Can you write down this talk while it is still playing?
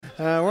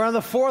We're on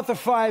the fourth of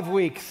 5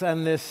 weeks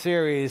on this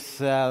series,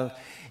 and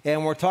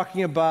we're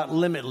talking about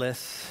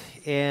limitless.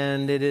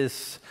 And it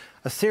is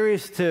a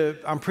series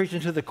I'm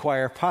preaching to the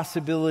choir,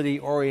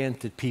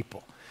 possibility-oriented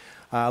people.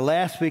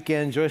 Last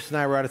weekend, Joyce and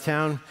I were out of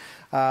town.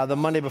 The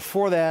Monday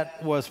before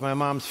that was my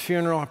mom's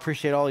funeral. I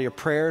appreciate all your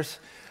prayers.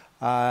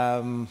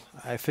 I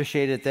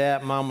officiated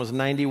that. Mom was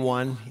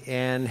 91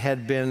 and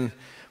had been,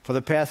 for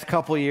the past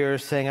couple of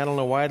years, saying, I don't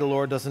know why the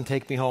Lord doesn't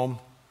take me home.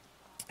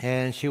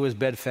 And she was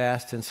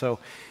bedfast, and so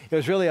it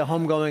was really a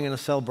homegoing and a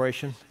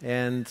celebration.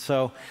 And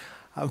so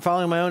I'm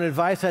following my own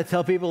advice. I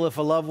tell people if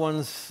a loved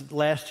one's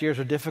last years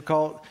are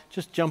difficult,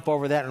 just jump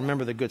over that and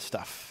remember the good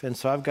stuff. And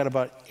so I've got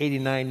about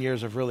 89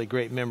 years of really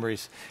great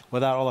memories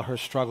without all of her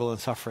struggle and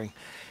suffering.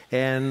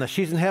 And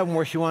she's in heaven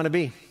where she wants to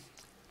be.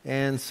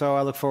 And so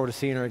I look forward to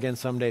seeing her again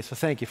someday. So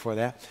thank you for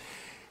that.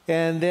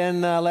 And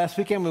then last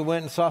weekend we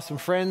went and saw some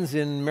friends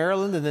in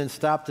Maryland, and then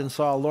stopped and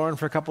saw Lauren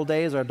for a couple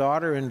days, our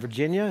daughter in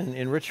Virginia,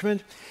 in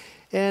Richmond.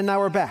 And now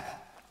we're back.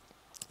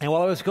 And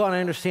while I was gone, I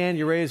understand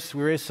we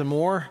raised some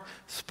more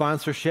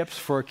sponsorships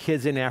for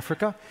kids in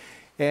Africa.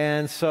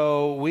 And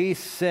so we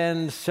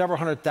send several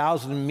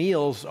 100,000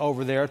 meals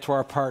over there to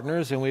our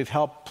partners, and we've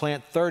helped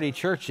plant 30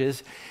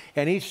 churches.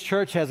 And each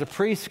church has a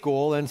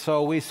preschool, and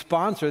so we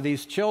sponsor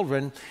these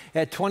children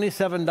at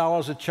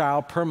 $27 a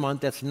child per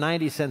month. That's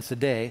 90 cents a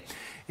day.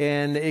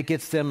 And it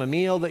gets them a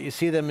meal that you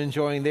see them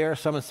enjoying there.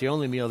 Some it's the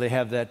only meal they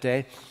have that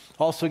day.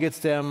 Also gets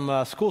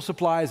them school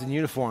supplies and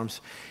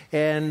uniforms.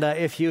 And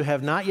if you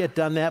have not yet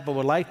done that but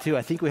would like to,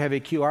 I think we have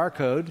a QR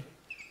code.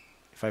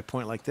 If I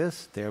point like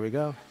this, there we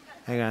go.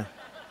 Hang on.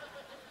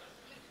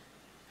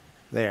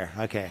 There,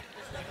 okay.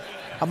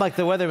 I'm like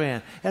the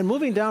weatherman. And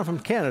moving down from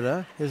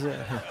Canada is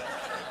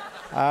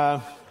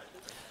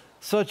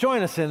so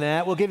join us in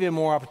that. We'll give you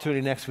more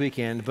opportunity next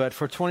weekend, but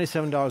for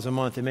 $27 a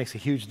month, it makes a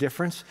huge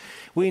difference.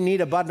 We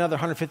need about another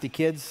 150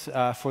 kids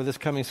for this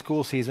coming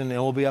school season, and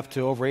we'll be up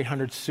to over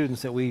 800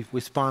 students that we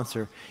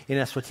sponsor in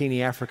Eswatini,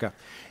 Africa.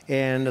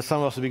 And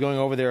some of us will be going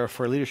over there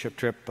for a leadership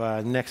trip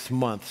next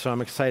month, so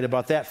I'm excited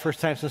about that. First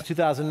time since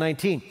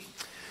 2019.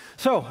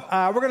 So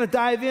we're going to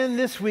dive in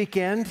this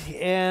weekend,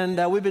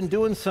 and we've been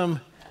doing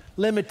some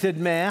limited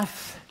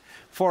math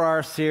for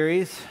our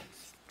series.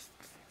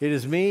 It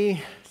is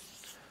me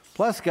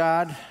plus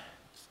God,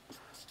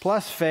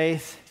 plus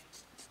faith,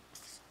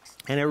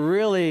 and it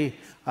really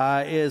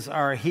is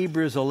our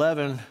Hebrews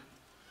 11,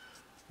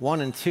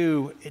 1 and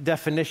 2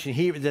 definition,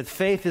 that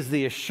faith is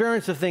the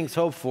assurance of things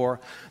hoped for,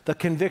 the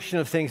conviction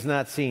of things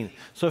not seen.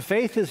 So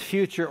faith is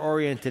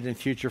future-oriented and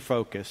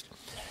future-focused.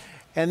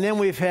 And then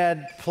we've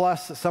had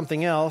plus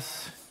something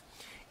else,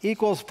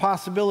 equals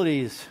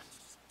possibilities.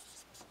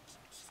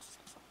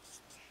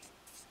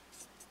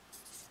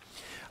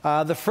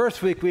 The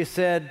first week we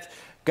said,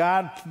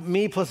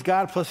 me plus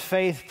God plus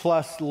faith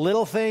plus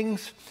little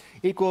things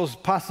equals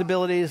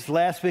possibilities.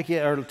 Last week,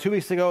 or 2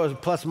 weeks ago, it was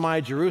plus my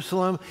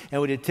Jerusalem,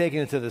 and we did taking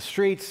it to the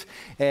streets.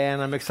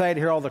 And I'm excited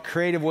to hear all the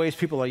creative ways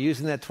people are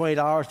using that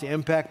 $20 to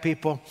impact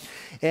people.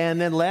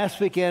 And then last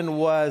weekend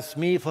was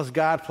me plus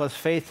God plus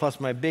faith plus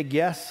my big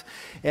yes.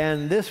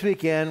 And this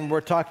weekend,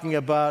 we're talking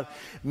about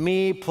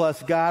me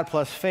plus God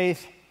plus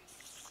faith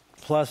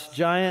plus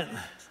giant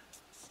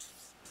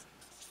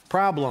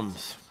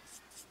problems.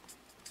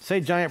 Say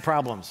giant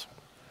problems.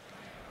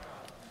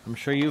 I'm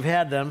sure you've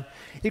had them.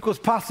 Equals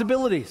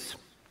possibilities.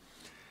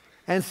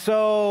 And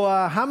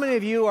so how many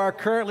of you are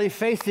currently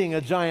facing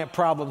a giant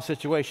problem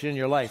situation in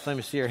your life? Let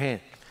me see your hand.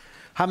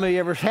 How many of you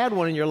ever had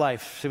one in your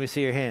life? Let me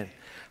see your hand.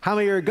 How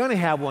many of you are going to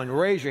have one?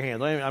 Raise your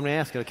hand. I'm going to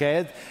ask it,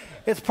 okay?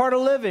 It's part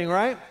of living,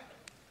 right?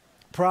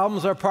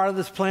 Problems are part of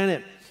this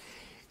planet.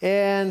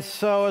 And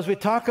so as we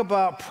talk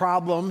about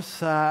problems,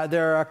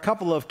 there are a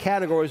couple of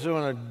categories we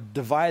want to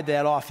divide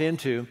that off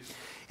into.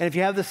 And if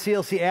you have the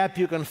CLC app,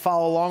 you can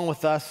follow along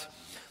with us.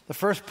 The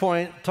first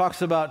point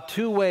talks about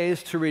 2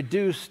 ways to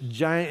reduce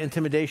giant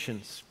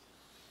intimidations.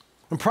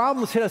 When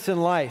problems hit us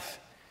in life,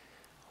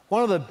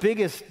 one of the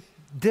biggest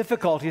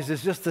difficulties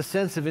is just the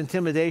sense of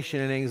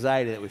intimidation and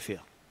anxiety that we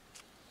feel.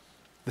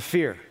 The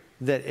fear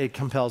that it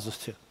compels us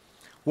to.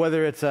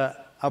 Whether it's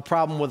a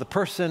problem with a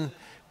person,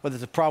 whether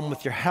it's a problem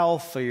with your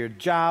health or your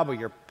job or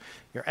your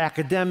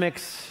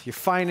academics, your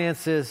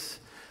finances,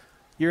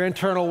 your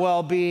internal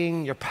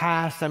well-being, your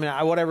past,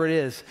 whatever it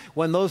is,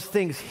 when those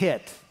things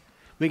hit,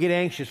 we get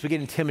anxious, we get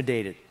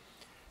intimidated.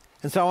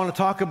 And so I want to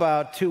talk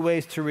about 2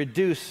 ways to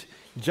reduce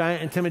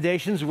giant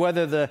intimidations,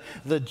 whether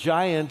the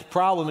giant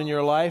problem in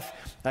your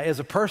life is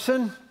a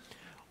person,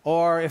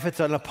 or if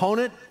it's an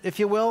opponent, if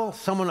you will,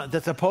 someone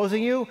that's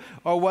opposing you,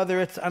 or whether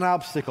it's an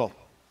obstacle.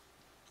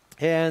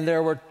 And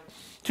there were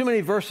too many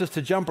verses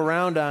to jump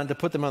around on to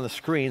put them on the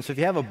screen. So if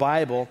you have a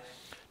Bible,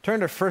 turn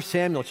to 1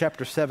 Samuel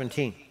chapter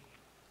 17.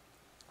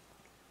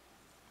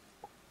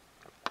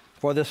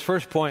 For this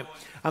first point,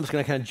 I'm just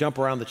going to kind of jump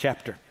around the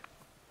chapter.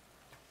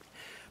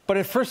 But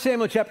in 1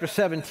 Samuel chapter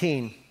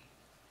 17,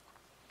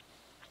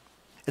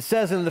 it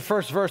says in the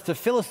first verse, the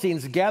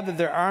Philistines gathered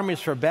their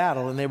armies for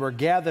battle, and they were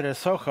gathered at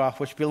Sokoh,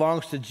 which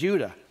belongs to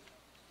Judah.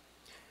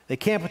 They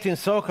camped between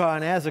Sokoh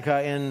and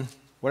Azekah in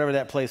whatever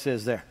that place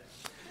is there.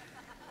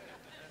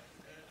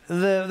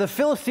 The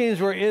Philistines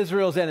were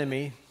Israel's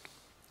enemy,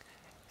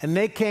 and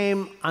they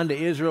came onto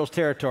Israel's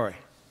territory.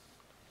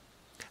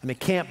 And they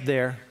camped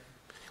there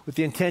with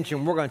the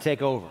intention, we're going to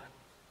take over.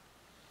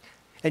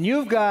 And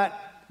you've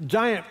got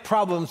giant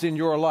problems in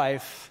your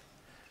life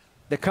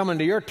that come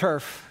into your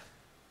turf,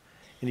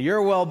 into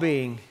your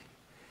well-being,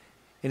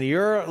 into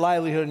your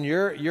livelihood, in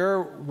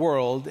your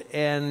world,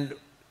 and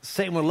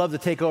Satan would love to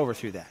take over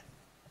through that.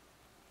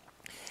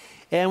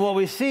 And what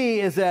we see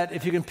is that,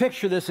 if you can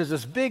picture this, is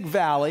this big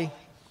valley.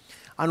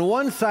 On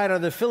one side are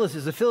the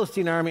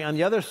Philistine army, on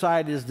the other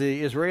side is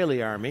the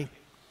Israeli army.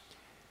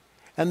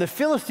 And the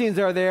Philistines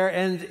are there,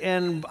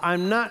 and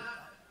I'm not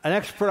an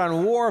expert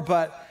on war,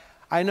 but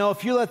I know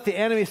if you let the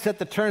enemy set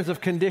the terms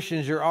of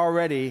conditions, you're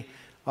already,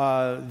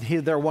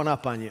 they're one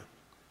up on you.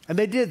 And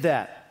they did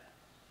that.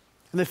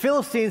 And the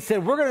Philistines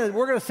said, we're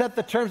going to set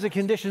the terms and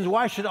conditions.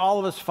 Why should all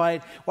of us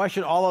fight? Why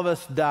should all of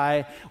us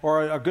die,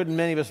 or a good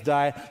many of us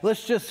die?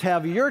 Let's just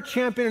have your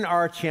champion and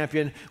our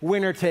champion,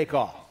 winner take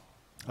all.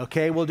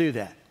 Okay, we'll do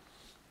that.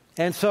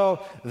 And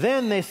so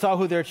then they saw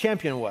who their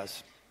champion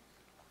was.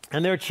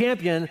 And their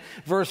champion,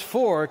 verse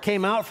 4,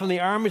 came out from the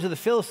armies of the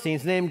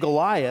Philistines, named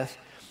Goliath,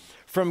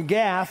 from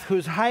Gath,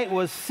 whose height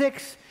was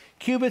 6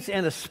 cubits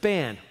and a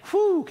span.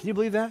 Whew, can you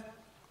believe that?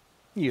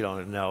 You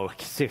don't know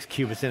 6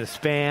 cubits in a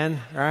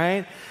span, all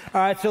right?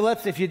 All right, so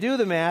if you do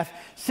the math,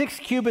 6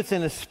 cubits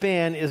in a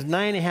span is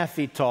 9.5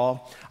 feet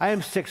tall. I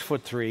am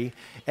 6'3",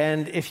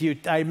 and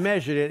I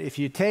measured it. If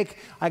you take,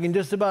 I can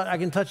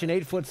touch an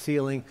 8-foot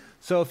ceiling.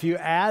 So if you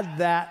add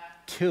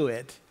that to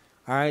it,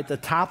 all right, the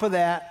top of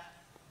that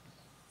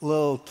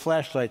little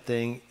flashlight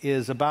thing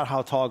is about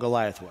how tall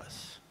Goliath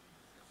was.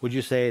 Would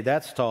you say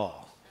that's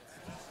tall?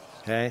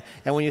 Okay,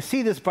 and when you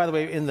see this, by the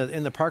way, in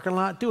the parking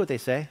lot, do what they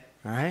say,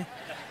 all right?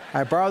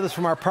 I borrowed this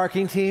from our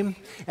parking team,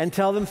 and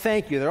tell them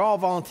thank you. They're all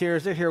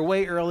volunteers. They're here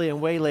way early and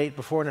way late,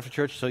 before and after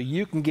church, so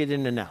you can get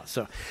in and out.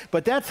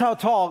 But that's how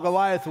tall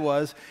Goliath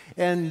was,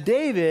 and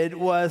David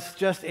was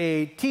just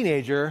a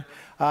teenager.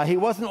 He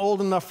wasn't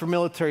old enough for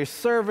military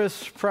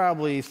service,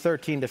 probably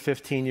 13 to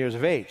 15 years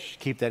of age.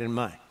 Keep that in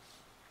mind.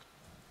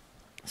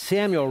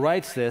 Samuel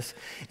writes this,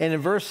 and in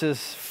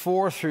verses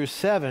 4 through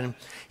 7,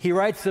 he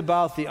writes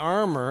about the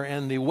armor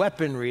and the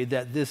weaponry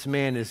that this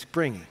man is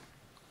bringing.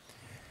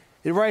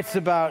 It writes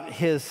about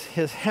his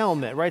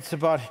helmet, writes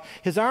about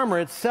his armor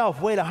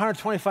itself weighed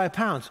 125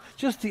 pounds,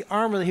 just the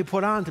armor that he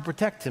put on to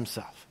protect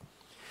himself.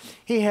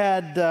 He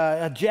had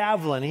a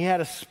javelin, he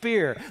had a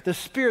spear. The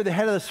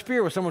head of the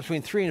spear was somewhere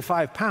between 3 and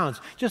 5 pounds,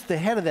 just the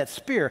head of that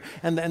spear,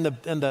 and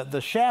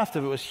the shaft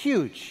of it was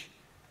huge.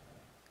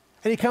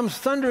 And he comes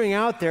thundering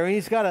out there, and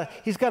he's got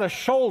a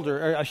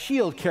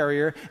shield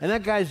carrier, and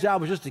that guy's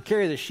job was just to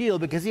carry the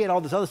shield because he had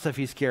all this other stuff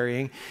he's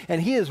carrying,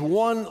 and he is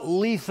one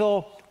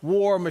lethal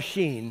war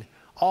machine,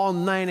 all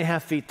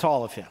 9.5 feet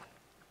tall of him.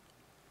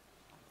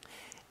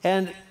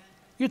 And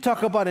you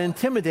talk about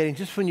intimidating,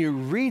 just when you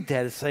read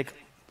that, it's like,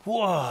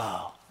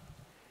 whoa.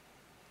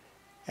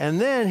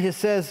 And then he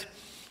says,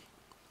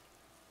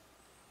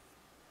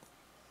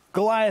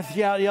 Goliath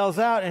yells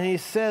out, and he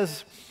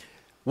says,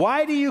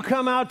 why do you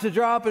come out to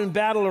draw up in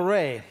battle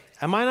array?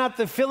 Am I not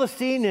the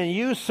Philistine, and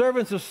you,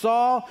 servants of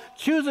Saul?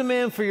 Choose a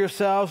man for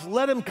yourselves.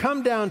 Let him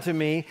come down to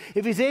me.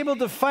 If he's able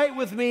to fight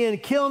with me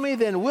and kill me,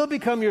 then we'll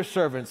become your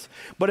servants.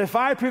 But if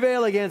I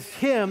prevail against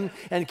him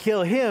and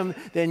kill him,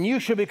 then you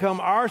shall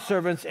become our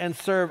servants and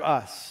serve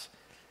us.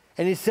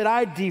 And he said,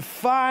 I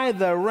defy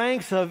the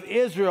ranks of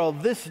Israel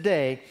this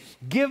day.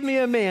 Give me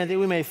a man that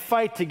we may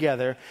fight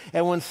together.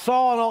 And when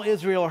Saul and all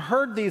Israel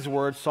heard these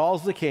words,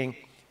 Saul's the king,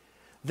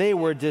 they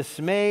were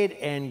dismayed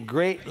and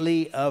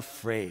greatly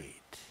afraid.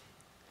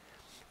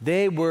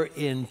 They were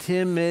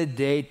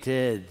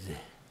intimidated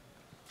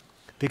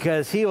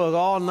because he was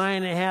all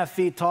 9.5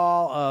 feet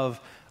tall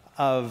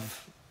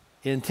of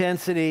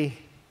intensity,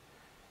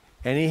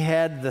 and he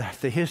had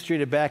the history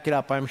to back it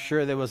up. I'm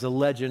sure there was a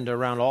legend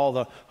around all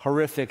the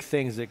horrific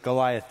things that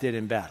Goliath did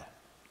in battle.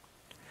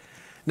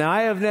 Now,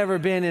 I have never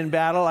been in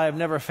battle. I have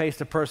never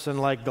faced a person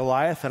like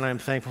Goliath, and I'm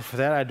thankful for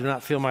that. I do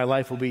not feel my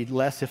life will be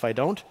less if I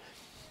don't.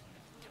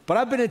 But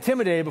I've been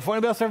intimidated before.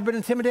 Anybody else ever been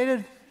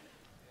intimidated?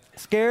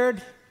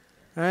 Scared?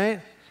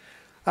 Right?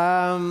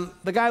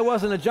 The guy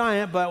wasn't a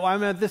giant,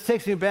 but this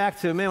takes me back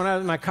to, when I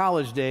was in my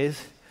college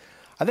days.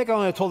 I think I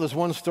only told this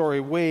one story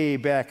way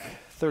back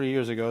 30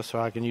 years ago, so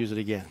I can use it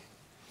again.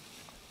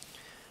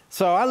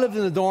 So I lived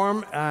in the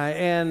dorm,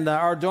 and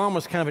our dorm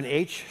was kind of an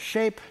H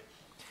shape.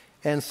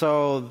 And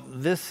so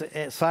this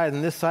side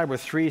and this side were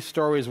 3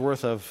 stories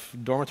worth of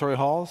dormitory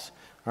halls,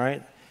 all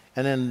right?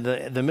 And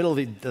then the middle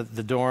of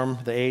the dorm,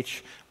 the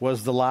H,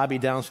 was the lobby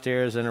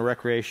downstairs and a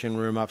recreation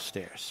room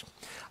upstairs.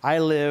 I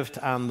lived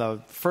on the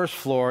first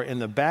floor in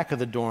the back of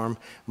the dorm.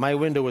 My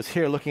window was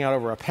here looking out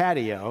over a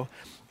patio,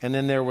 and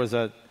then there was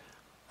a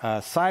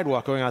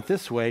sidewalk going out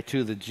this way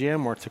to the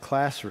gym or to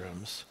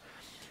classrooms.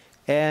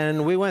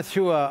 And we went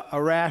through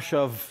a rash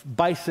of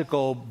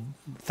bicycle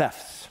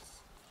thefts.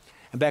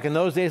 And back in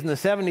those days, in the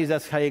 70s,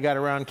 that's how you got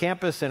around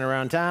campus and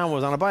around town,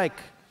 was on a bike.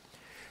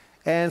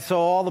 And so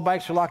all the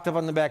bikes were locked up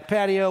on the back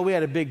patio. We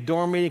had a big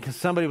dorm meeting because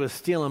somebody was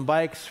stealing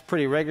bikes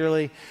pretty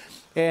regularly.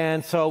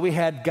 And so we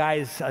had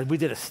guys, we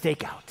did a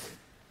stakeout.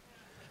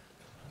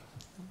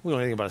 We don't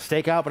know anything about a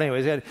stakeout, but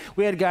anyways,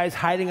 we had guys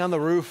hiding on the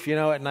roof,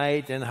 at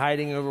night and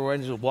hiding everywhere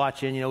and just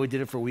watching. We did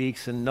it for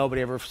weeks and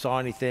nobody ever saw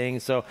anything.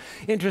 So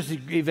interest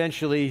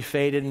eventually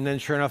faded, and then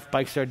sure enough,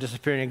 bikes started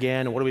disappearing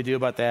again. And what do we do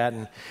about that?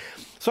 And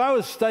so I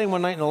was studying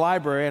one night in the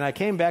library, and I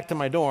came back to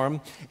my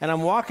dorm, and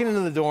I'm walking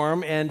into the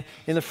dorm, and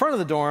in the front of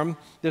the dorm,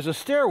 there's a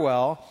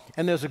stairwell,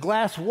 and there's a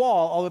glass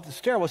wall all up the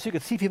stairwell, so you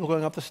could see people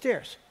going up the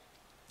stairs.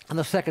 On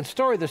the second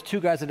story, there's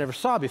two guys I never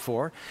saw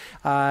before,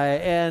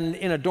 and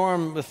in a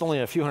dorm with only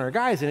a few hundred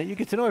guys in it, you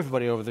get to know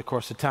everybody over the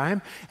course of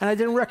time, and I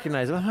didn't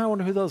recognize them. I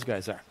wonder who those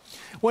guys are.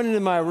 Went into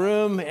my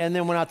room, and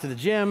then went out to the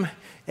gym,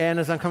 and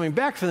as I'm coming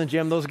back from the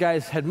gym, those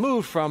guys had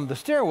moved from the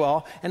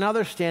stairwell, and now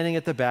they're standing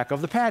at the back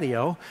of the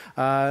patio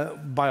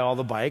by all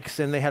the bikes,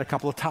 and they had a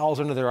couple of towels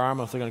under their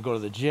arm, if they're going to go to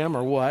the gym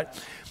or what.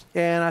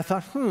 And I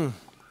thought,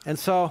 And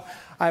so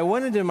I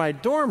went into my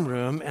dorm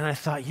room, and I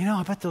thought,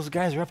 I bet those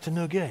guys are up to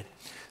no good.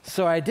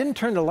 So I didn't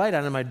turn the light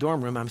on in my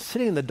dorm room. I'm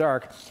sitting in the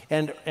dark,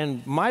 and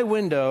our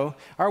window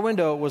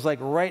was like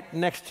right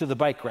next to the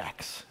bike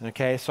racks,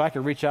 okay? So I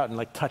could reach out and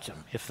like touch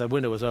them if the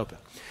window was open.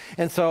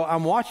 And so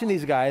I'm watching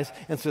these guys,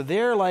 and so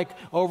they're like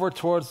over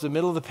towards the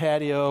middle of the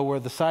patio where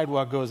the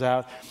sidewalk goes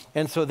out,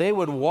 and so they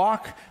would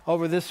walk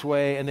over this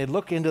way, and they'd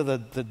look into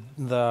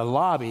the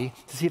lobby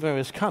to see if anybody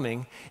was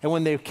coming, and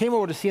when they came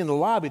over to see in the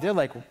lobby, they're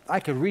like,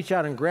 I could reach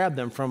out and grab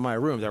them from my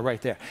room. They're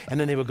right there. And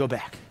then they would go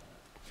back.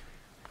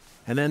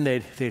 And then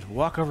they'd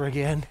walk over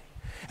again,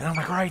 and I'm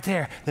like, right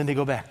there. Then they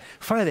go back.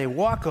 Finally, they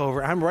walk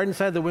over. I'm right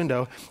inside the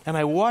window, and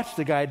I watch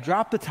the guy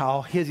drop the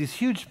towel. He has these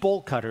huge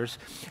bolt cutters,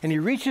 and he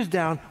reaches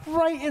down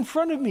right in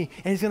front of me,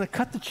 and he's going to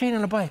cut the chain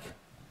on a bike.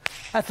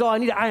 That's all I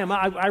need. I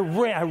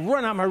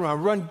run out my room. I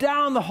run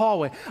down the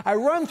hallway. I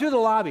run through the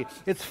lobby.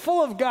 It's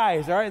full of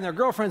guys, all right, and their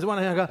girlfriends want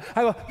to go.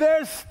 I go,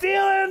 they're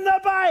stealing the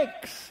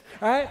bikes.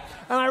 All right?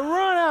 And I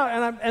run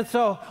out, and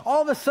so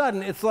all of a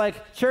sudden, it's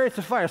like Chariots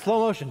of Fire, slow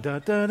motion. Da,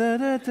 da, da,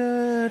 da,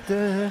 da,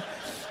 da.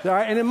 All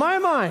right? And in my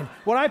mind,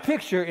 what I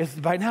picture is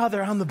by now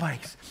they're on the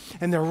bikes,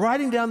 and they're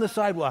riding down the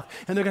sidewalk,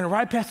 and they're going to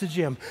ride past the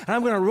gym, and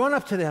I'm going to run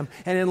up to them,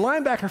 and in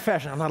linebacker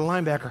fashion, I'm not a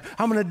linebacker,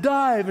 I'm going to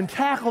dive and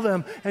tackle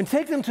them and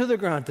take them to the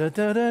ground. Da,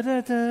 da, da, da,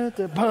 da,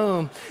 da,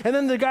 boom. And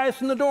then the guys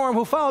from the dorm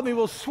who followed me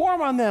will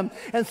swarm on them,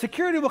 and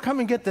security will come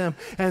and get them,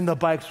 and the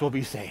bikes will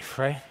be safe,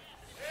 right?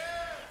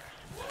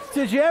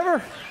 Did you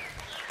ever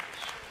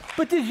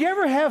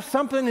have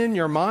something in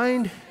your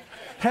mind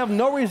have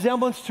no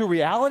resemblance to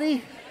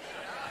reality?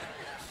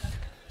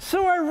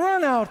 So I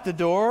run out the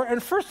door,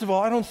 and first of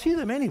all, I don't see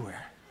them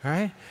anywhere,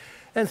 right?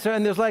 And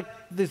there's like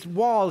this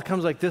wall that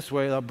comes like this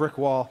way, a brick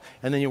wall,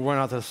 and then you run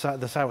out the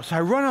sidewalk. So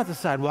I run out the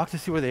sidewalk to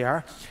see where they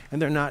are,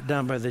 and they're not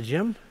down by the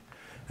gym,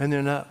 and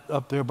they're not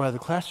up there by the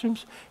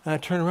classrooms, and I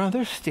turn around,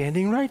 they're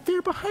standing right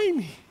there behind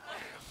me.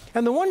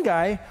 And the one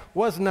guy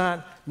was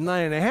not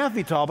 9.5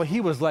 feet tall, but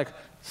he was like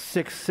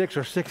 6'6"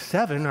 or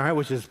 6'7", all right,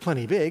 which is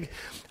plenty big.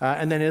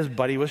 And then his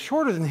buddy was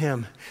shorter than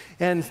him.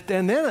 And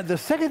then the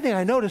second thing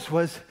I noticed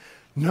was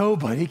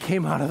nobody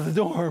came out of the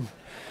dorm.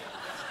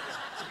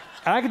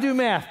 And I could do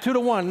math, 2 to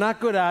 1, not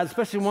good odds,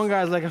 especially one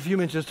guy's like a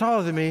few inches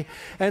taller than me.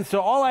 And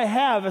so all I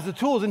have as a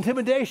tool is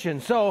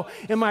intimidation. So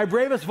in my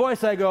bravest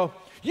voice, I go,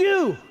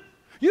 you've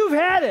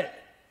had it.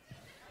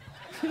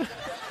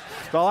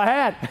 That's all I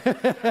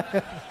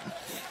had.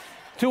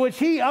 To which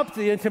he upped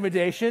the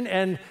intimidation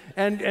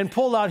and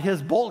pulled out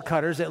his bolt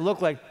cutters that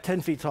looked like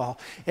 10 feet tall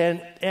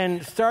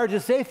and started to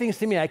say things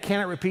to me I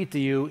cannot repeat to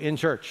you in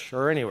church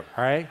or anywhere,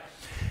 all right?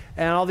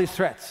 And all these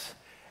threats.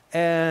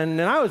 And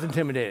then I was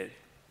intimidated.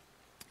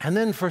 And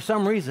then for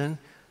some reason,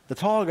 the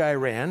tall guy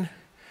ran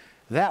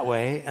that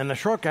way and the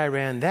short guy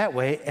ran that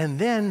way. And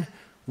then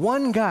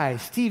one guy,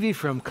 Steve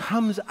Ephraim,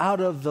 comes out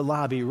of the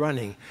lobby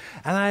running.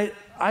 And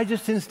I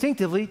just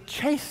instinctively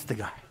chased the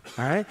guy.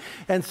 All right?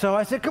 And so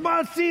I said, come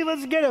on, Steve,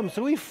 let's get him.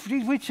 So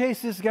we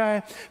chased this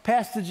guy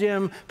past the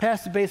gym,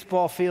 past the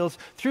baseball fields,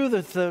 through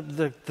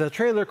the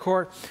trailer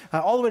court,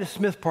 all the way to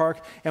Smith Park.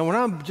 And when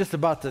I'm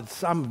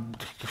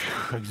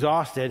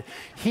exhausted,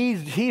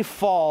 he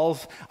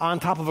falls on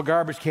top of a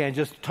garbage can,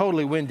 just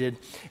totally winded.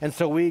 And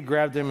so we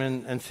grabbed him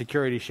and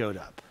security showed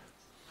up.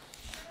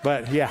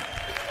 But yeah,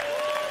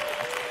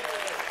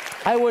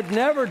 I would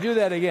never do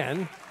that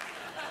again.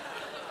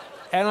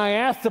 And I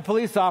asked the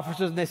police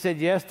officers, and they said,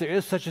 yes, there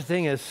is such a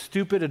thing as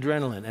stupid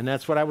adrenaline. And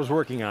that's what I was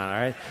working on, all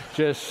right?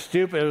 Just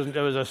stupid. It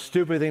was a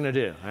stupid thing to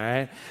do, all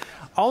right?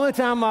 Only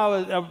time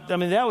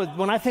that was,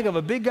 when I think of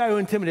a big guy who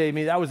intimidated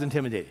me, I was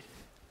intimidated.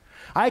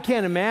 I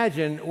can't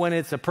imagine when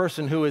it's a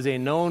person who is a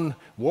known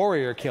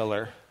warrior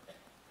killer.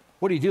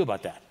 What do you do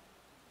about that?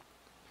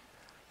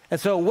 And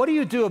so what do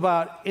you do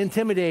about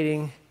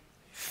intimidating,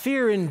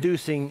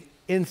 fear-inducing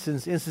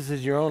instances in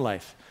your own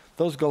life?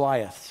 Those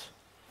Goliaths.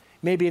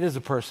 Maybe it is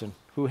a person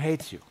who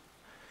hates you.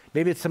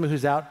 Maybe it's someone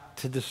who's out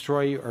to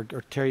destroy you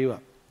or tear you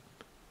up.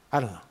 I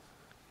don't know.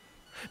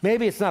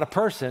 Maybe it's not a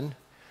person.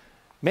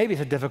 Maybe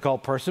it's a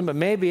difficult person, but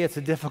maybe it's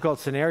a difficult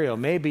scenario.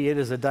 Maybe it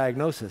is a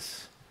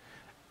diagnosis,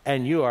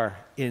 and you are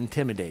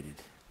intimidated,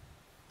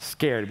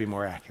 scared to be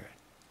more accurate.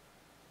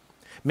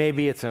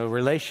 Maybe it's a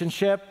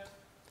relationship.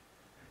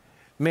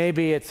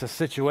 Maybe it's a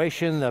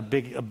situation, a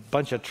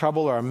bunch of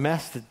trouble or a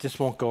mess that just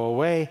won't go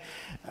away.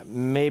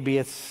 Maybe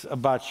it's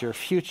about your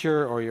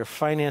future or your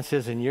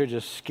finances and you're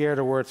just scared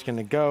of where it's going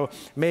to go.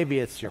 Maybe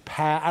it's your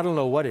past. I don't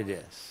know what it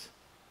is.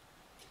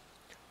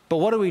 But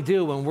what do we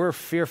do when we're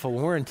fearful,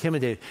 when we're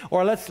intimidated?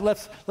 Or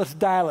let's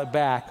dial it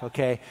back,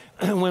 okay?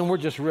 When we're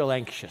just real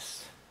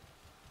anxious.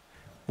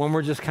 When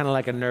we're just kind of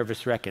like a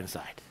nervous wreck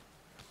inside.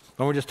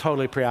 When we're just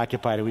totally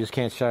preoccupied and we just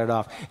can't shut it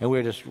off, and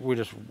we're just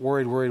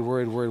worried.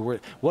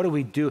 What do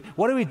we do?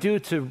 What do we do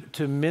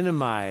to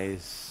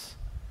minimize,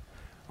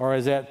 or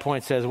as that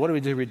point says, what do we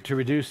do to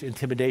reduce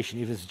intimidation,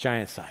 even its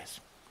giant size?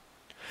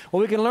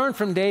 Well, we can learn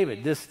from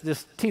David,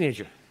 this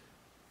teenager.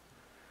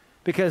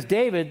 Because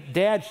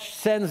Dad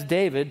sends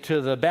David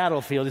to the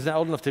battlefield. He's not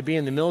old enough to be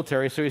in the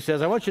military, so he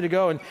says, I want you to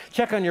go and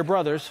check on your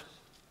brothers,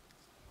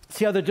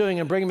 see how they're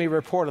doing, and bring me a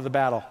report of the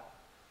battle.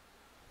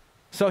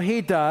 So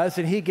he does,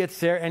 and he gets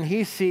there, and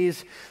he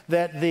sees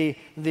that the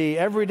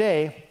every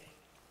day,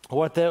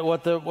 what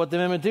the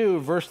men would do.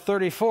 Verse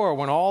 34,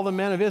 when all the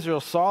men of Israel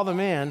saw the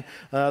man,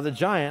 the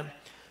giant,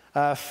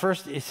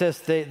 first it says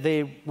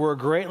they were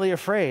greatly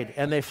afraid,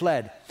 and they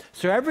fled.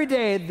 So every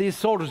day these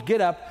soldiers get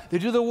up, they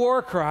do the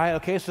war cry.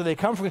 Okay, so they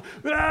come from,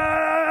 and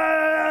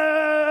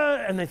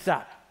they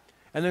stop,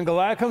 and then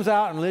Goliath comes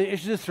out and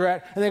issues a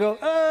threat, and they go,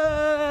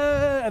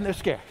 and they're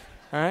scared.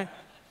 All right.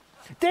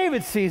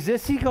 David sees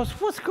this. He goes,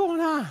 what's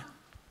going on?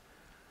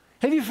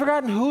 Have you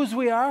forgotten whose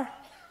we are?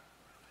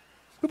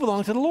 We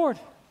belong to the Lord.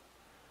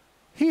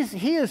 He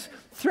is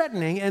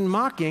threatening and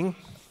mocking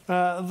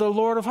the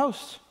Lord of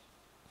hosts.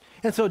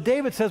 And so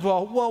David says,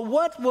 well,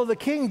 what will the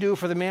king do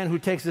for the man who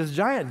takes this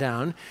giant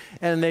down?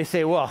 And they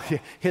say, well,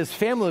 his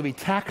family will be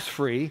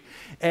tax-free,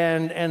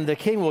 and the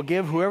king will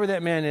give whoever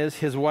that man is,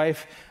 his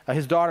wife,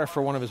 his daughter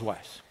for one of his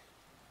wives.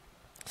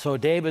 So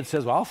David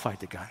says, well, I'll fight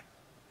the guy.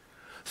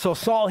 So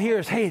Saul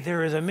hears, hey,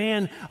 there is a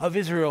man of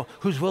Israel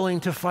who's willing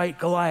to fight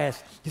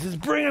Goliath. He says,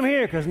 bring him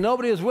here, because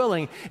nobody is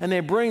willing. And they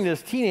bring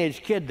this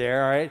teenage kid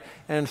there, all right?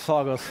 And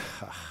Saul goes,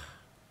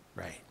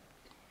 right.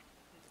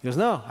 He goes,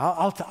 no,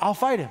 I'll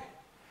fight him.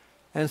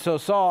 And so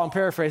Saul, I'm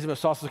paraphrasing, but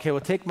Saul says, okay,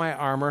 well, take my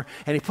armor.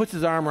 And he puts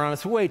his armor on.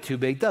 It's way too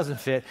big, doesn't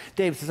fit.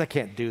 David says, I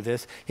can't do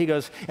this. He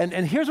goes, and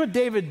here's what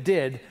David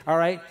did, all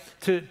right,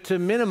 to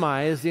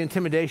minimize the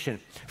intimidation.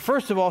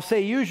 First of all,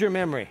 use your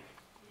memory.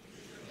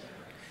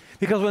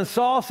 Because when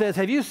Saul says,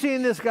 have you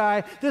seen this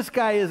guy? This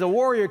guy is a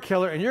warrior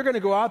killer, and you're going to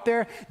go out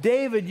there.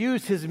 David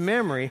used his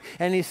memory,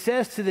 and he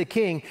says to the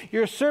king,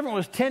 your servant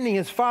was tending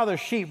his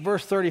father's sheep,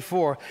 verse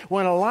 34,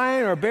 when a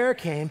lion or a bear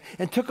came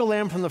and took a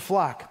lamb from the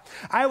flock.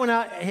 I went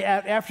out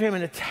after him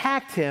and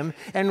attacked him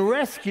and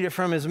rescued it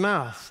from his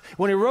mouth.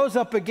 When he rose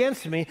up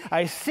against me,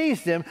 I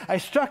seized him, I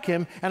struck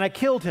him, and I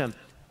killed him.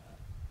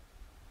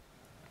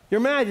 Your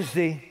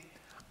Majesty,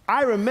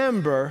 I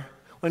remember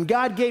when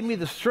God gave me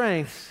the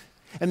strength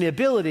and the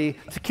ability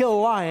to kill a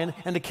lion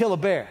and to kill a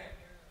bear.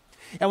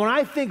 And when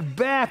I think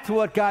back to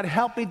what God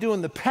helped me do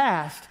in the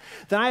past,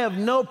 then I have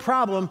no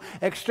problem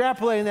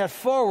extrapolating that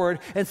forward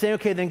and saying,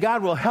 okay, then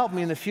God will help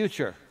me in the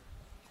future.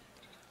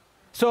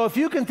 So if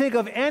you can think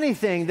of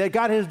anything that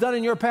God has done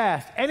in your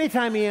past,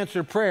 anytime he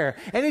answered prayer,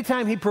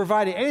 anytime he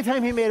provided,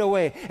 anytime he made a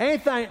way,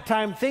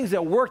 anytime things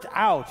that worked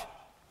out,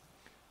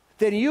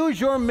 then use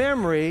your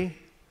memory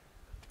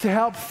to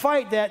help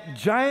fight that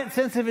giant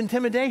sense of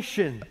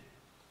intimidation.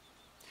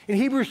 In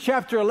Hebrews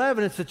chapter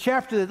 11, it's a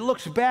chapter that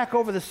looks back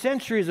over the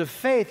centuries of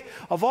faith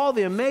of all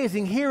the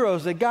amazing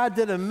heroes that God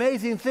did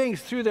amazing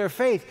things through their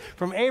faith,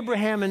 from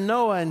Abraham and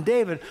Noah and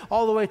David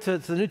all the way to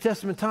the New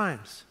Testament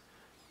times.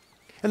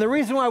 And the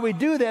reason why we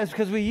do that is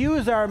because we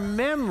use our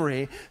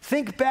memory,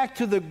 think back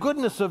to the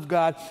goodness of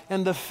God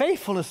and the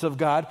faithfulness of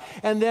God,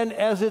 and then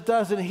as it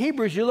does in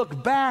Hebrews, you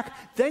look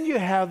back, then you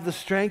have the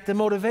strength and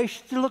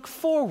motivation to look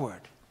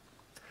forward.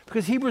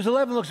 Because Hebrews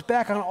 11 looks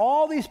back on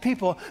all these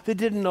people that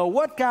didn't know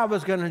what God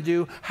was going to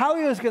do, how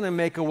he was going to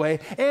make a way,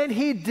 and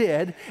he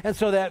did. And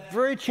so that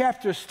very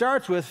chapter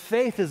starts with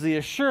faith is the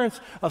assurance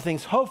of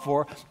things hoped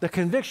for, the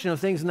conviction of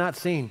things not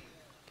seen.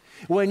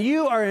 When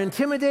you are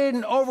intimidated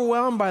and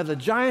overwhelmed by the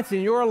giants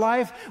in your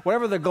life,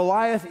 whatever the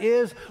Goliath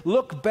is,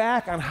 look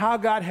back on how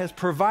God has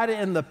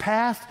provided in the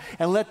past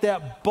and let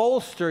that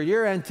bolster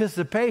your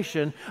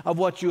anticipation of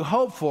what you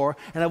hope for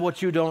and of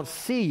what you don't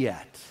see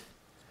yet.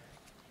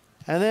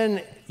 And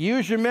then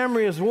use your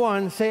memory as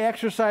one, say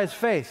exercise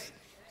faith.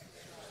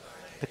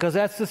 Because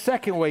that's the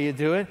second way you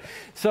do it.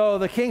 So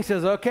the king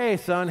says, okay,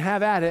 son,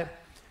 have at it.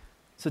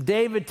 So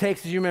David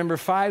takes, as you remember,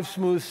 5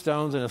 smooth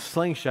stones and a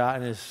slingshot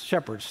and his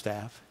shepherd's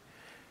staff.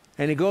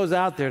 And he goes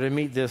out there to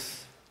meet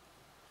this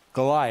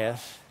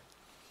Goliath.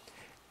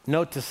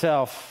 Note to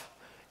self,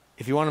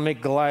 if you want to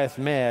make Goliath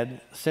mad,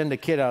 send a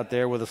kid out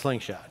there with a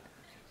slingshot.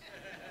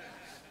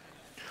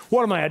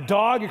 What am I, a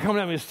dog? You're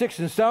coming at me with sticks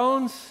and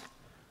stones?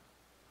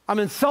 I'm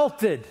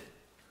insulted.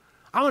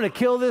 I'm going to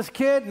kill this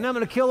kid, and I'm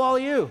going to kill all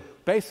of you.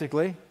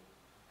 basically.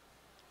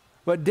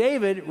 But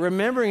David,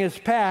 remembering his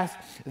past,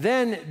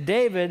 then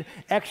David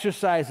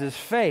exercises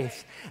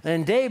faith.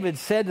 And David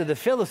said to the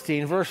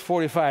Philistine, verse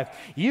 45,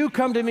 "You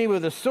come to me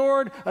with a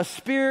sword, a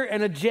spear,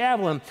 and a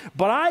javelin,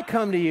 but I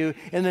come to you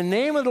in the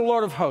name of the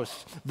Lord of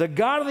hosts, the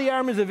God of the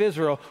armies of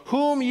Israel,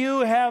 whom you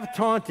have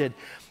taunted."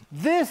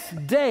 This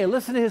day,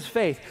 listen to his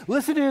faith.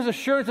 Listen to his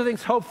assurance of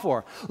things hoped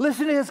for.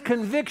 Listen to his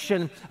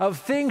conviction of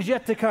things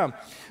yet to come.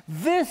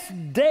 "This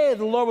day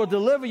the Lord will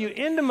deliver you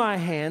into my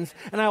hands,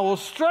 and I will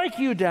strike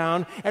you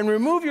down and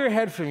remove your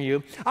head from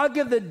you. I'll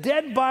give the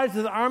dead bodies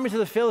of the armies of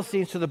the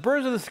Philistines to the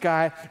birds of the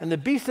sky and the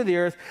beasts of the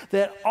earth,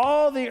 that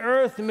all the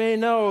earth may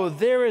know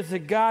there is a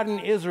God in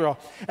Israel,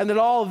 and that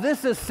all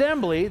this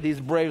assembly," these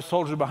brave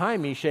soldiers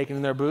behind me shaking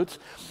in their boots,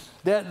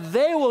 "that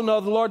they will know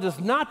the Lord does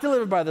not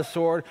deliver by the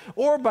sword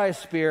or by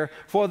spear,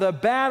 for the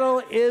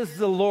battle is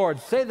the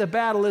Lord's." Say, the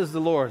battle is the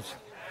Lord's.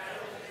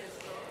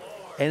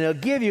 "And he'll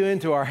give you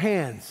into our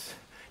hands."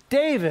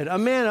 David,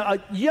 a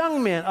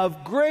young man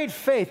of great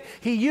faith,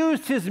 he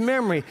used his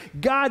memory.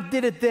 God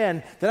did it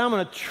then, that I'm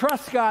going to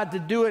trust God to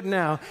do it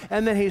now.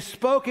 And then he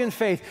spoke in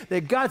faith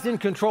that God's in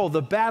control.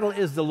 The battle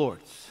is the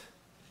Lord's.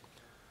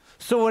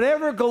 So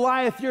whatever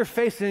Goliath you're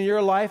facing in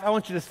your life, I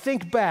want you to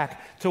think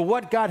back to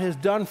what God has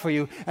done for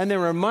you, and then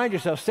remind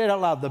yourself, say it out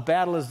loud, the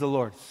battle is the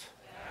Lord's.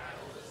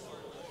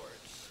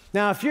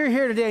 Now, if you're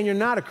here today and you're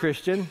not a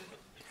Christian,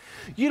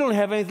 you don't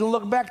have anything to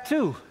look back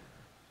to.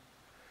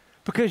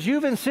 Because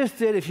you've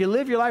insisted, if you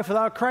live your life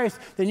without Christ,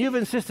 then you've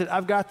insisted,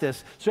 I've got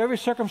this. So every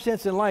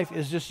circumstance in life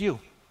is just you.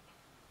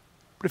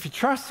 But if you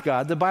trust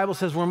God, the Bible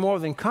says we're more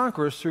than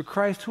conquerors through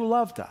Christ who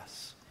loved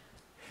us.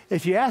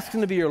 If you ask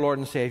him to be your Lord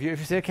and Savior, if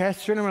you say, okay, I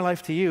surrender my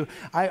life to you,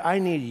 I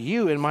need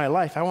you in my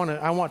life, I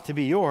want to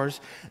be yours,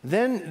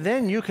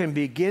 then you can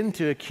begin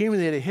to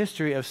accumulate a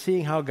history of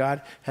seeing how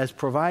God has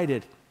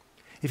provided.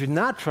 If you've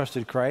not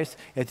trusted Christ,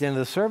 at the end of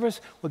the service,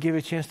 we'll give you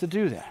a chance to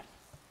do that.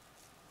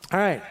 All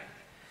right.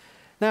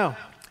 Now,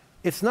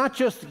 it's not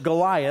just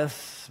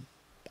Goliath's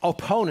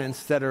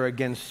opponents that are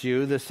against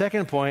you. The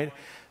second point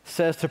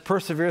says to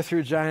persevere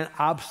through giant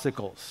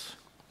obstacles.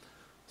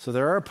 So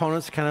there are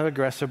opponents kind of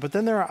aggressive, but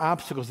then there are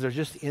obstacles that are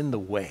just in the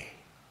way.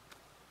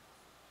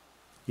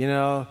 You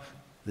know,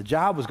 the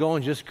job was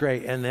going just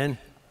great, and then,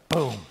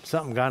 boom,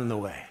 something got in the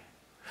way.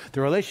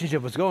 The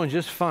relationship was going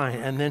just fine,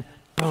 and then,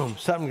 boom,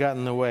 something got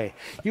in the way.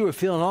 You were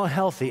feeling all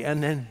healthy,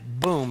 and then,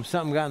 boom,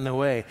 something got in the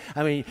way.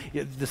 I mean,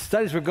 the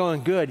studies were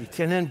going good,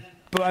 and then,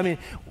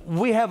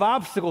 we have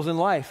obstacles in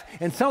life,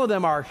 and some of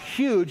them are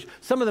huge,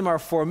 some of them are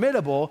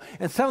formidable,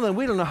 and some of them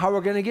we don't know how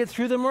we're going to get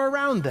through them or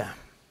around them.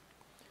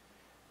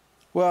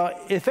 Well,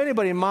 if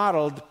anybody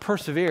modeled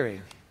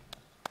persevering,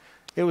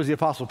 it was the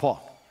Apostle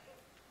Paul.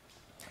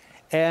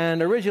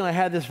 And originally I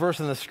had this verse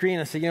on the screen.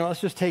 I said,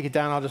 let's just take it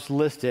down. I'll just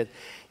list it.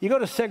 You go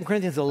to 2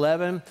 Corinthians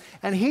 11,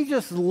 and he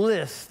just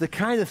lists the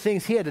kind of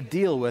things he had to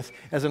deal with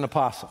as an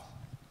apostle.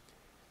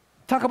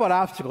 Talk about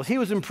obstacles. He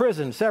was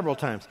imprisoned several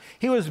times.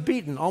 He was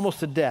beaten almost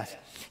to death.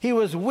 He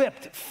was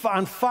whipped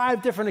on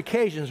 5 different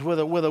occasions with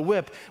a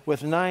whip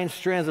with 9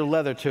 strands of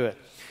leather to it.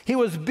 He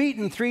was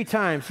beaten 3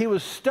 times. He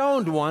was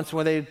stoned once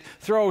when they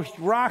throw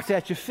rocks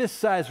at you,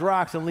 fist-sized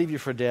rocks, and leave you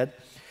for dead.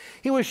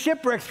 He was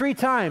shipwrecked 3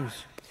 times.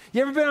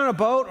 You ever been on a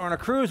boat or on a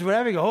cruise or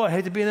whatever? You go, oh, I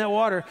hate to be in that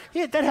water.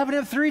 Yeah, that happened to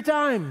him 3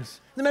 times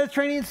in the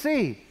Mediterranean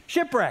Sea.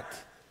 Shipwrecked.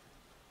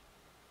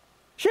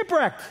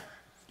 Shipwrecked.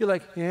 You're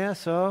like, yeah,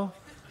 so?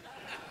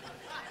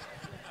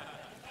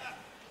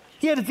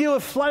 He had to deal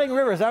with flooding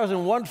rivers. I was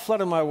in one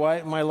flood in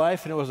my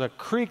life, and it was a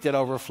creek that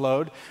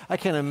overflowed. I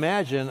can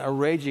imagine a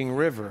raging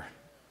river.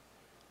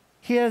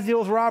 He had to deal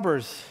with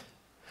robbers,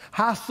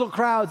 hostile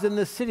crowds in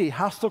the city,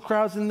 hostile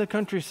crowds in the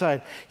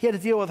countryside. He had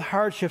to deal with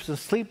hardships and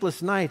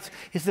sleepless nights.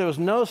 He said there was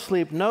no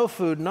sleep, no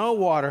food, no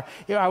water.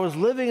 I was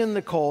living in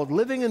the cold,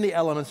 living in the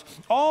elements,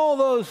 all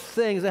those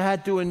things I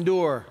had to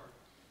endure.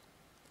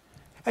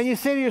 And you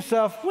say to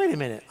yourself, wait a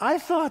minute, I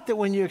thought that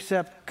when you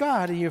accept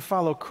God and you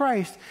follow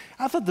Christ,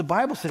 I thought the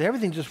Bible said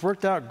everything just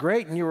worked out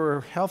great and you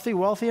were healthy,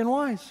 wealthy, and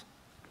wise.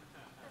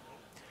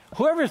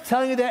 Whoever is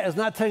telling you that is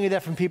not telling you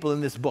that from people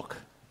in this book.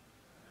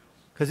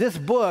 Because this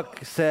book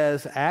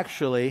says,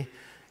 actually,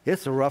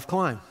 it's a rough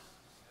climb.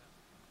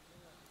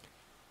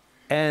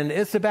 And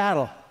it's a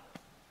battle.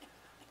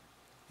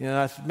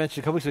 I mentioned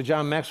a couple weeks ago,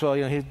 John Maxwell,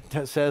 he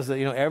says that,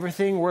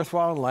 everything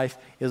worthwhile in life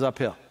is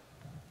uphill.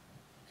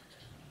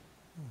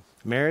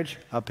 Marriage,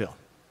 uphill.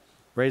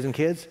 Raising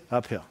kids,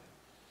 uphill.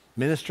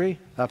 Ministry,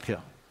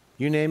 uphill.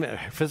 You name it,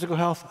 physical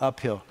health,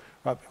 uphill.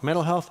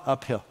 Mental health,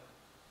 uphill.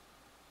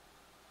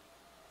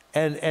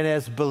 And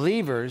as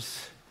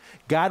believers,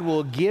 God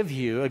will give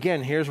you,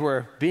 again, here's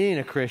where being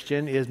a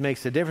Christian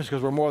makes a difference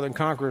because we're more than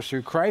conquerors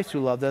through Christ who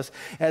loved us.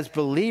 As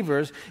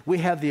believers, we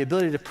have the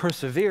ability to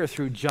persevere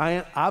through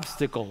giant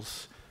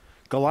obstacles,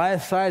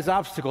 Goliath-sized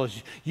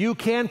obstacles. You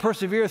can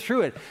persevere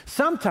through it.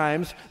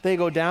 Sometimes they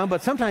go down,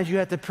 but sometimes you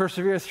have to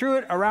persevere through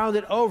it, around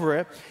it, over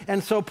it.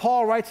 And so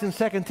Paul writes in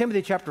 2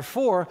 Timothy chapter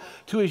 4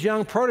 to his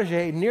young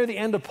protege near the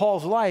end of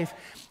Paul's life,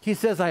 he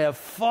says, I have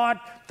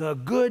fought the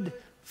good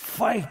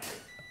fight.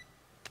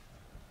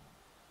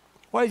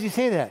 Why does he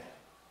say that?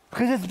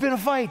 Because it's been a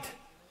fight.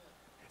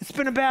 It's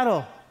been a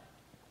battle.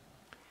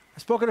 I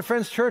spoke at a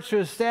friend's church to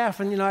his staff,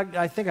 and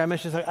I think I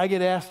mentioned this. I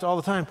get asked all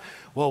the time,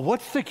 well,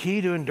 what's the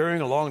key to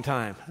enduring a long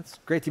time? It's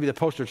great to be the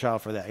poster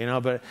child for that,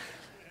 but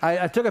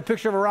I took a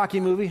picture of a Rocky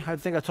movie. I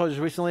think I told you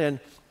this recently, and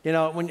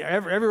when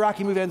every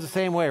Rocky movie ends the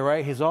same way,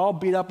 right? He's all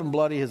beat up and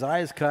bloody, his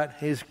eyes cut,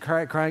 he's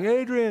crying,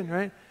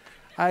 Adrian,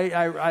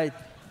 right?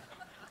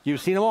 You've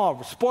seen them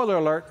all. Spoiler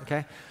alert,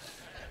 okay?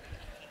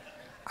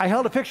 I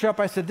held a picture up.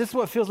 I said, this is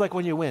what it feels like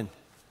when you win.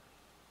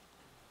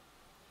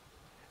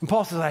 And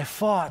Paul says, I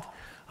fought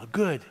a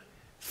good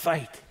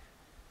fight.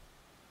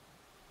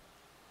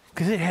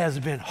 Because it has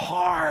been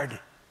hard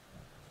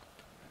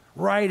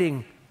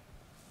writing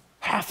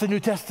half the New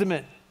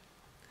Testament,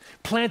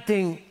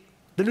 planting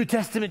the New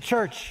Testament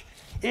church.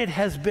 It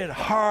has been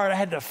hard. I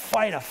had to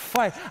fight a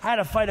fight. I had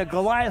to fight a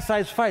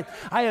Goliath-sized fight.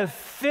 I have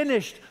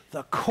finished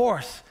the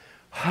course.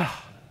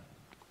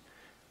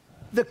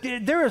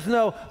 There is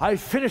no, I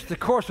finished the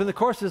course when the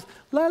course is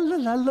la, la,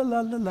 la, la,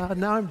 la, la, la,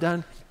 now I'm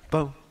done.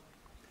 Boom.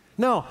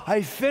 No,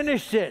 I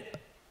finished it.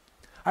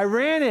 I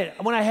ran it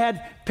when I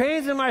had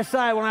pains in my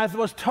side, when I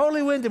was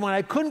totally winded, when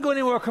I couldn't go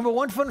anywhere, I couldn't put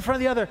one foot in front of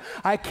the other.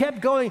 I kept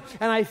going,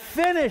 and I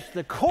finished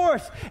the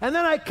course, and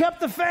then I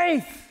kept the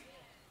faith.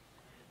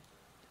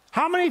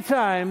 How many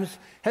times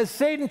has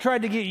Satan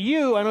tried to get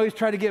you, I know he's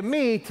tried to get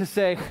me, to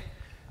say,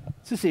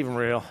 is this even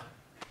real?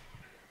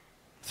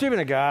 Is there even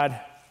a God?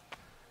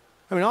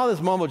 I mean, all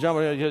this mumbo jumbo,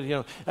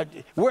 or at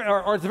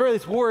the very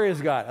least, where is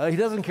God? He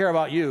doesn't care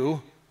about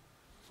you.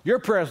 Your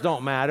prayers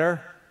don't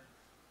matter.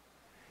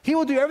 He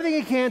will do everything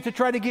he can to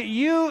try to get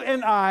you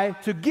and I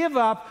to give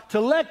up, to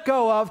let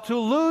go of, to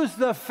lose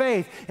the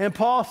faith. And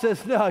Paul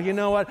says, no, you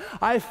know what?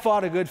 I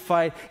fought a good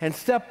fight, and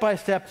step by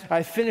step,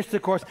 I finished the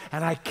course,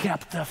 and I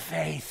kept the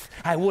faith.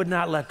 I would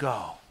not let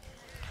go.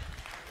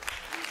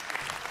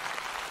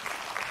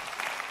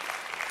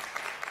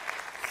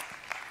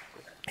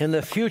 In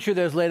the future,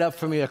 there's laid up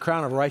for me a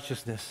crown of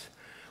righteousness,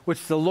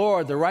 which the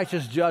Lord, the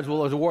righteous judge,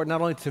 will award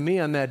not only to me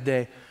on that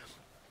day,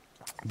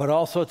 but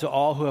also to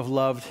all who have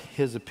loved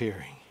his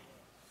appearing.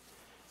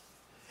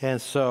 And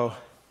so,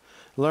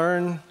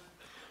 learn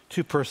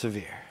to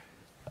persevere.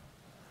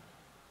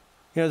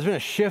 There's been a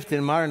shift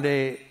in modern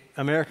day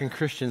American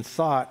Christian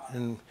thought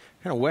and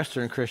kind of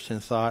Western Christian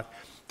thought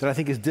that I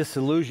think is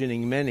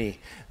disillusioning many.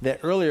 That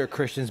earlier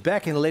Christians,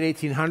 back in the late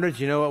 1800s,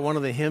 you know what one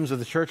of the hymns of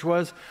the church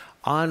was?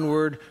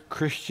 Onward,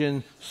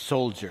 Christian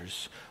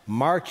soldiers,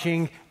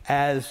 marching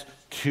as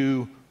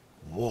to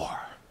war.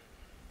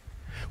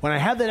 When I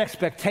have that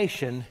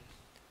expectation,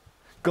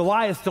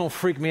 Goliaths don't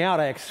freak me out,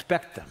 I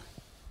expect them.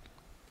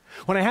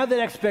 When I have that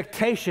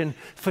expectation,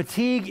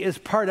 fatigue is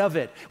part of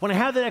it. When I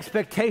have that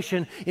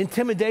expectation,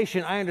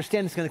 intimidation, I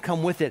understand it's going to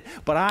come with it.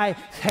 But I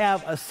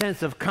have a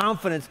sense of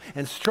confidence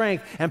and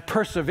strength and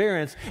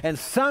perseverance. And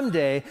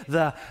someday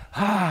the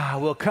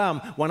will come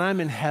when I'm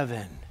in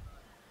heaven.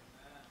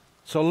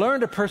 So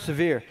learn to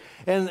persevere.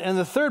 And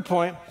the third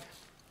point,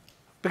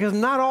 because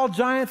not all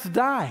giants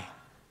die.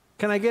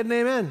 Can I get an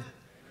amen?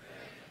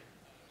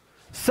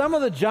 Some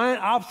of the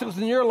giant obstacles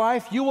in your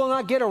life you will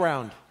not get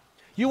around.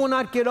 You will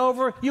not get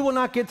over. You will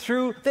not get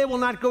through. They will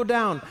not go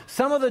down.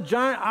 Some of the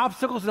giant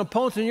obstacles and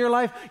opponents in your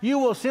life you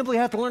will simply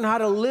have to learn how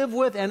to live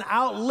with and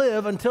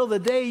outlive until the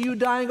day you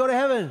die and go to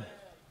heaven.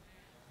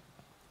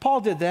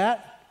 Paul did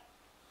that.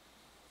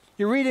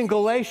 You read in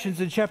Galatians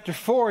in chapter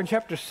 4 and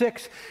chapter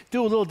 6,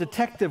 do a little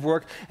detective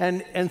work,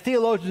 and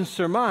theologians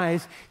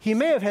surmise he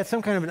may have had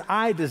some kind of an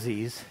eye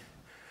disease.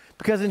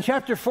 Because in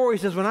chapter 4, he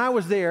says, when I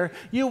was there,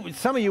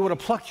 some of you would have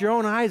plucked your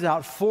own eyes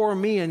out for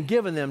me and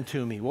given them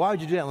to me. Why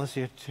would you do that unless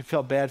you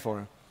felt bad for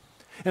him?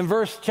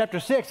 In chapter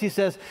 6, he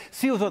says,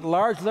 see with what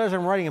large letters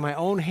I'm writing in my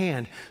own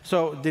hand.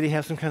 So did he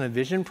have some kind of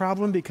vision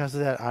problem because of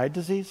that eye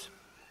disease?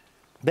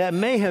 That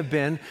may have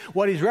been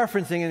what he's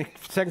referencing in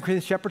 2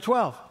 Corinthians chapter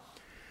 12.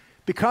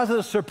 Because of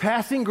the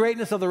surpassing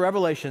greatness of the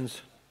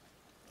revelations,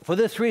 for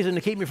this reason,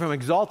 to keep me from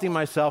exalting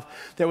myself,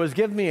 there was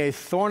given me a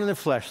thorn in the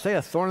flesh. Say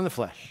a thorn in the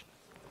flesh.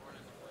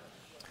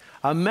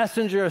 A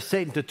messenger of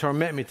Satan to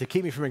torment me, to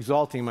keep me from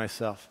exalting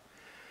myself.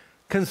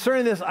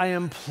 Concerning this, I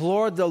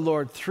implored the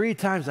Lord 3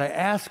 times. I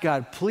asked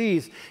God,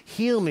 please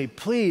heal me.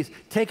 Please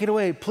take it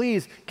away.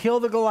 Please kill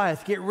the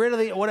Goliath. Get rid of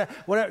the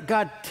whatever.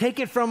 God,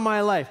 take it from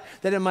my life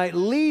that it might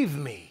leave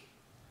me.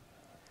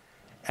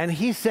 And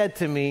he said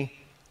to me,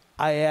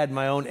 I add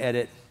my own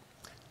edit,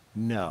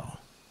 no.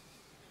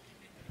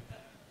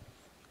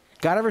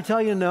 God ever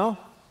tell you no?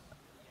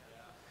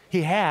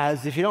 He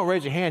has. If you don't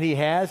raise your hand, he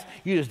has.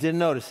 You just didn't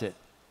notice it.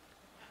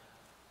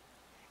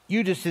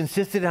 You just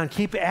insisted on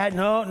keep at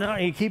no,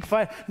 you keep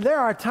fighting. There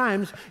are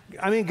times,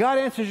 God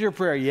answers your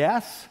prayer,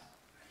 yes.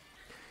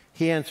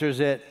 He answers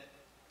it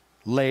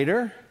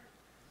later.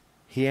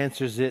 He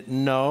answers it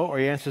no, or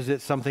he answers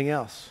it something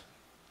else.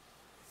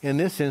 In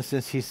this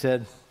instance, he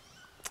said,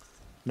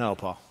 no,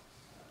 Paul.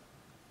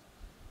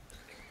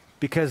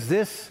 Because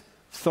this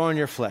thorn in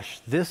your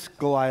flesh, this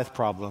Goliath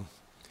problem,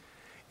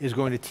 is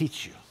going to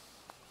teach you.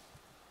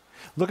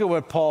 Look at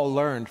what Paul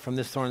learned from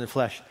this thorn in the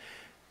flesh.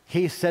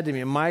 He said to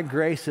me, my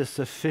grace is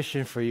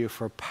sufficient for you,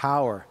 for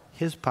power,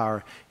 his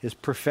power, is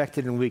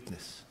perfected in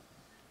weakness.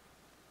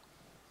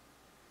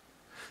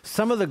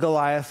 Some of the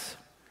Goliaths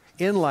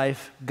in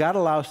life, God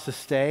allows to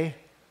stay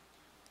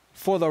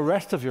for the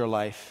rest of your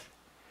life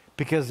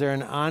because they're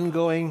an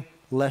ongoing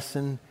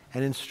lesson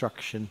and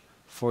instruction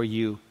for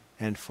you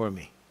and for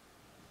me.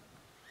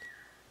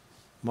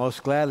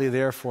 Most gladly,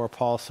 therefore,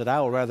 Paul said, I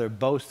will rather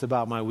boast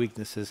about my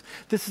weaknesses.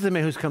 This is a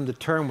man who's come to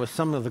term with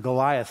some of the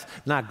Goliaths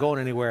not going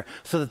anywhere,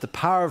 so that the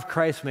power of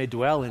Christ may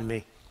dwell in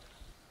me.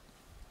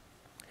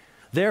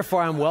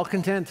 Therefore, I'm well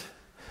content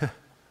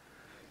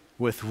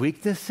with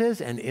weaknesses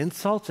and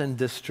insults and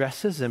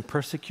distresses and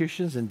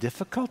persecutions and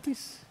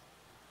difficulties.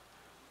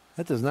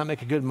 That does not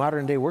make a good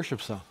modern day worship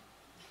song.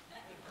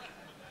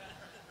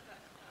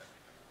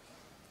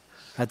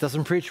 That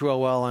doesn't preach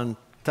real well on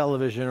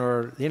television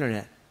or the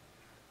internet.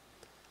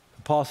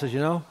 Paul says,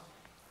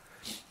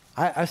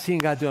 I've seen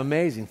God do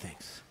amazing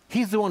things.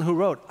 He's the one who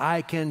wrote,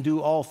 I can do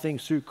all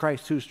things through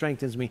Christ who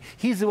strengthens me.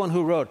 He's the one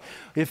who wrote,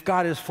 if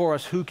God is for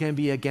us, who can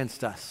be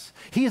against us?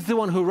 He's the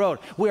one who wrote,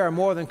 we are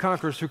more than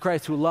conquerors through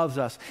Christ who loves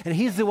us. And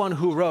he's the one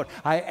who wrote,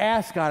 I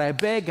asked God, I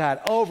begged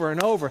God over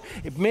and over.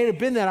 It may have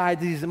been that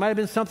idea, it might have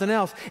been something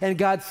else. And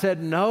God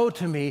said no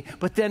to me,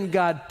 but then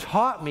God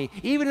taught me.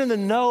 Even in the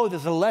no,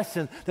 there's a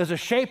lesson, there's a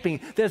shaping,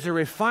 there's a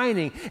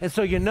refining. And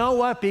so you know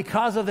what?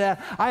 Because of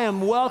that, I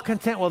am well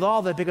content with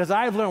all that because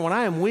I've learned when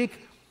I am weak,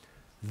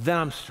 then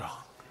I'm strong.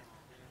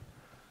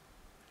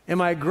 In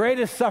my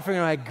greatest suffering,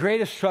 in my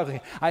greatest struggling,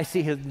 I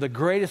see the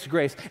greatest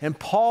grace. And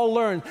Paul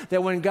learned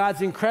that when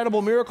God's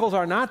incredible miracles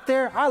are not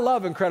there, I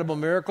love incredible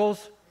miracles.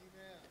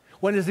 Amen.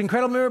 When his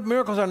incredible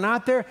miracles are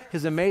not there,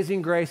 his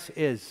amazing grace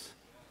is.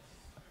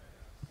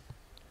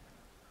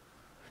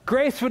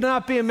 Grace would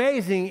not be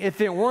amazing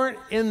if it weren't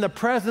in the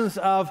presence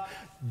of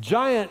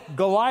giant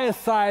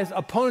Goliath-sized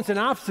opponents and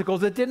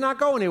obstacles that did not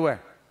go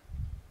anywhere.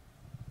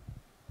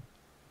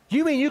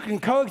 You mean you can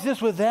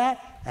coexist with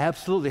that?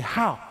 Absolutely.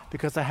 How?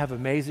 Because I have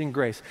amazing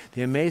grace,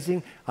 the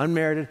amazing,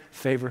 unmerited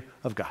favor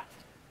of God.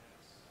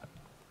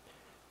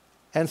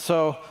 And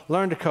so,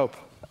 learn to cope.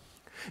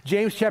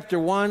 James chapter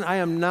 1, I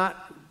am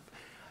not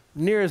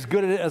near as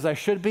good at it as I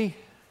should be.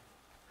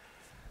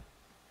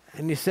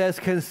 And he says,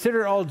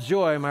 consider all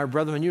joy, my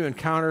brother, when you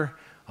encounter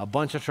a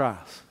bunch of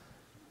trials.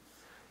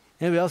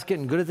 Anybody else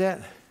getting good at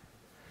that?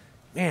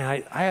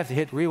 Man, I have to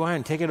hit rewind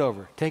and take it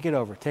over.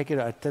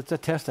 That's a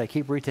test I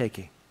keep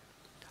retaking.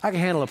 I can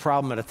handle a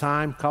problem at a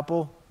time,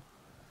 couple.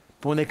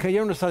 But when you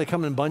notice how they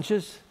come in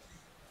bunches?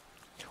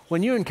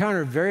 When you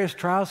encounter various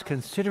trials,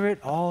 consider it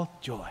all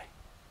joy.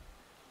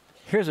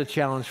 Here's a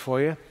challenge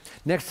for you.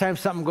 Next time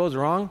something goes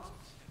wrong,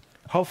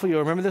 hopefully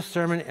you'll remember this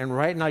sermon, and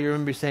right now you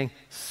remember saying,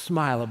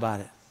 smile about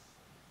it.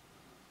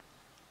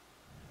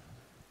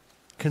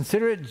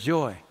 Consider it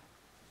joy.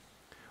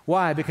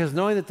 Why? Because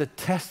knowing that the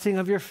testing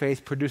of your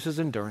faith produces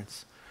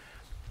endurance.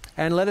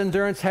 And let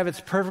endurance have its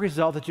perfect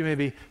result, that you may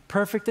be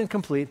perfect and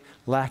complete,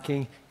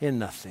 lacking in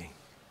nothing.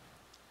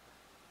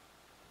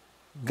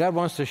 God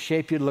wants to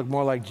shape you to look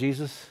more like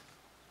Jesus.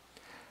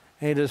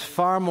 And he does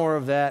far more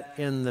of that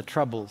in the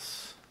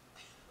troubles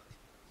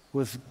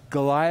with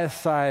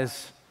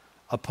Goliath-sized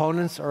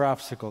opponents or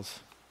obstacles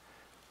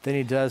than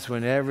he does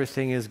when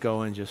everything is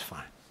going just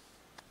fine.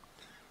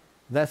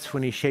 That's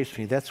when he shapes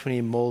me. That's when he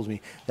molds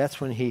me.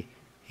 That's when he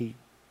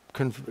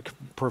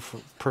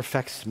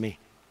perfects me.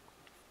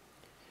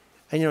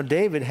 And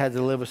David had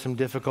to live with some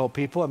difficult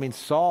people. I mean,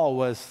 Saul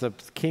was the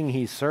king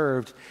he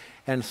served,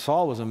 and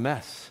Saul was a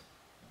mess.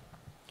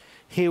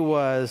 He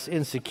was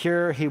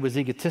insecure, he was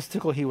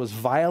egotistical, he was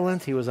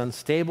violent, he was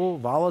unstable,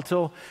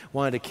 volatile,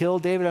 wanted to kill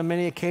David on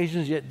many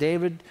occasions, yet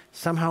David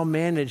somehow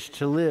managed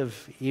to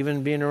live,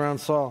 even being around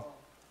Saul.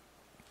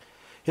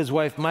 His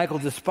wife Michal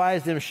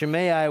despised him.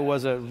 Shimei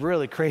was a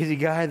really crazy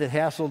guy that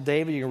hassled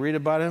David. You can read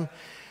about him.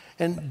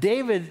 And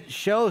David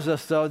shows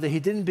us, though, that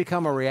he didn't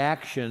become a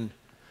reaction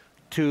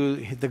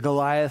to the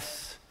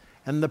Goliaths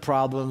and the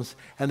problems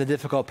and the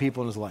difficult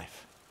people in his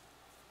life.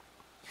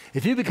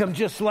 If you become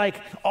just like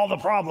all the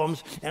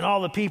problems and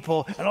all the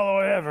people and all the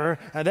whatever,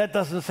 that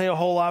doesn't say a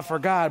whole lot for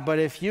God. But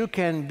if you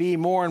can be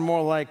more and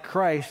more like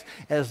Christ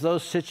as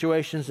those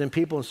situations and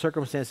people and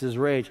circumstances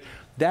rage,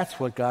 that's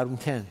what God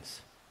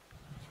intends.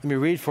 Let me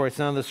read for you. It's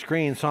on the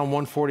screen, Psalm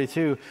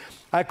 142.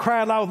 I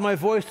cry aloud with my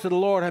voice to the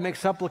Lord. I make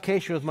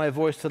supplication with my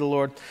voice to the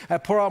Lord. I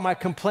pour out my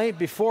complaint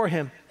before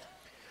him.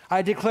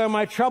 I declare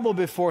my trouble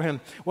before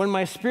him. When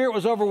my spirit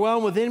was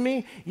overwhelmed within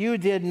me, you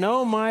did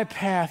know my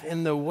path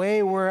in the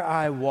way where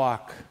I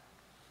walk.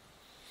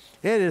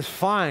 It is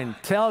fine.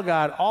 Tell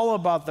God all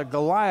about the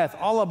Goliath,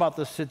 all about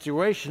the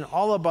situation,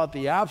 all about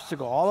the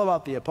obstacle, all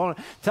about the opponent.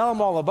 Tell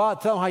him all about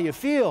it. Tell him how you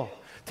feel.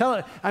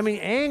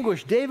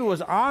 Anguish. David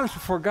was honest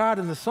before God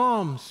in the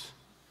Psalms.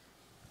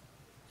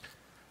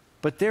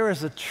 But there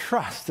is a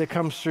trust that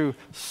comes through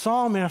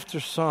psalm after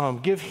psalm.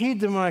 Give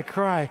heed to my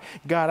cry.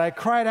 God, I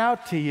cried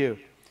out to you.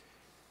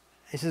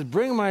 He says,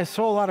 bring my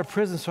soul out of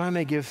prison so I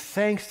may give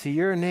thanks to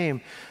your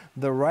name.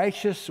 Your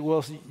righteousness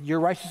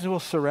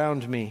will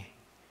surround me,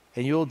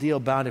 and you'll deal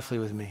bountifully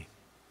with me.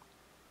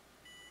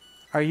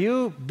 Are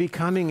you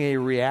becoming a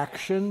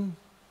reaction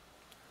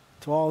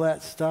to all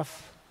that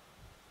stuff?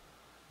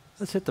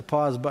 Let's hit the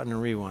pause button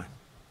and rewind.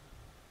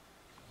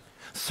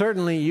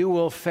 Certainly you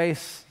will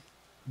face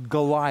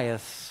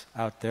Goliaths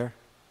out there.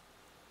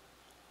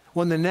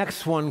 When the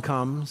next one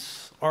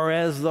comes, or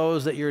as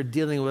those that you're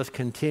dealing with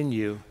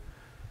continue,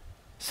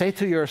 say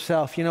to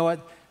yourself, you know what?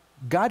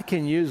 God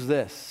can use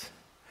this.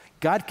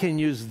 God can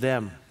use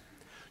them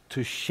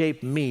to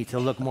shape me to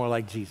look more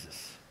like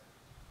Jesus,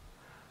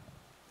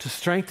 to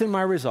strengthen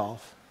my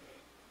resolve,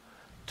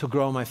 to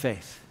grow my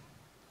faith.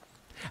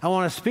 I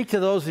want to speak to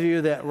those of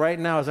you that right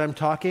now as I'm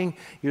talking,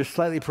 you're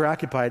slightly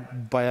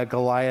preoccupied by a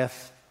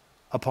Goliath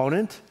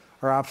opponent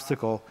or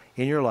obstacle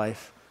in your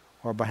life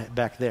or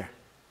back there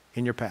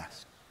in your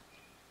past.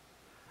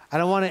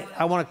 And I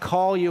want to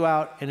call you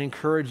out and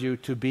encourage you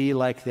to be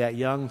like that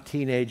young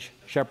teenage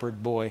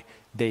shepherd boy,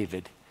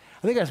 David.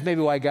 I think that's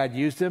maybe why God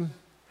used him,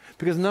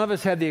 because none of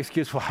us had the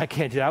excuse, well, I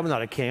can't do that. I'm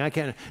not a king. I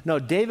can't. No,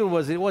 David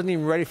wasn't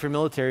even ready for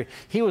military.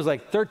 He was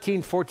like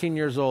 13, 14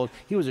 years old.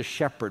 He was a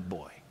shepherd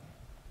boy.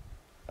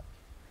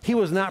 He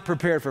was not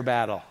prepared for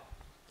battle.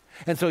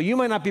 And so you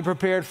might not be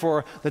prepared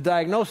for the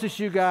diagnosis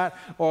you got,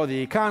 or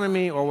the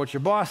economy, or what your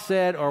boss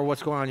said, or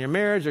what's going on in your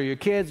marriage, or your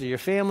kids, or your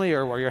family,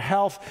 or your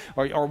health,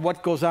 or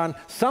what goes on.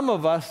 Some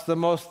of us, the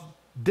most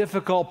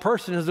difficult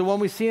person is the one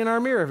we see in our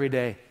mirror every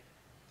day.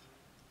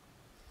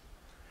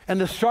 And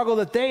the struggle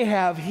that they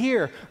have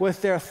here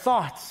with their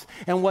thoughts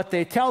and what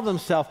they tell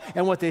themselves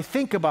and what they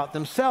think about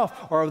themselves,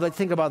 or they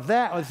think about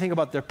that, or they think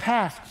about their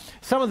past.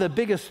 Some of the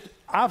biggest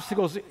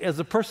obstacles as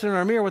a person in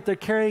our mirror, what they're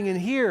carrying in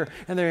here,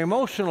 and their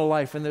emotional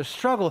life and their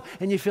struggle,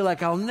 and you feel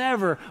like I'll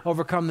never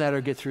overcome that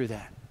or get through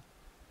that.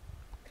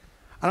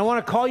 And I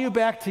want to call you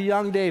back to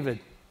young David.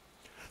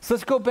 So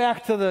let's go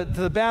back to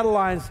the battle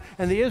lines,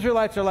 and the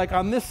Israelites are like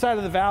on this side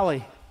of the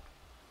valley.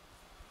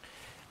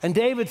 And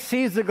David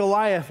sees the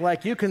Goliath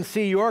like you can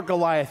see your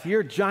Goliath,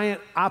 your giant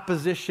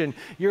opposition,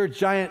 your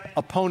giant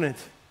opponent.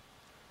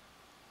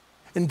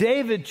 And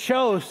David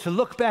chose to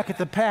look back at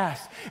the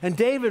past. And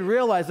David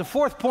realized, the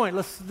fourth point,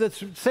 let's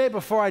say it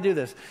before I do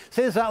this.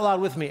 Say this out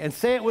loud with me, and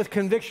say it with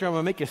conviction. I'm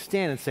going to make you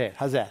stand and say it.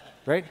 How's that?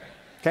 Right?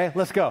 Okay,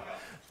 let's go.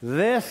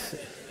 This is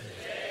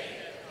the day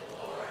that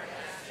the Lord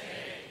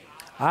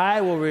has made. I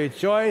will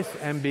rejoice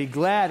and be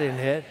glad in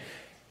it.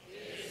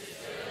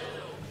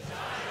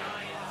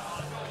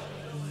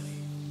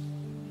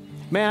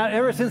 Man,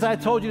 ever since I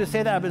told you to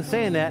say that, I've been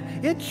saying that.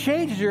 It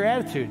changes your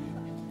attitude.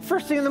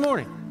 First thing in the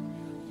morning.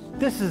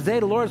 This is the day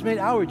the Lord has made.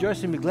 I will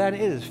rejoice and be glad.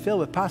 It is filled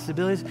with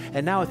possibilities.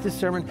 And now with this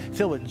sermon,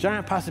 filled with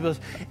giant possibilities.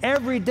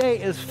 Every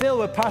day is filled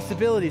with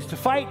possibilities to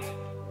fight,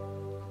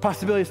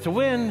 possibilities to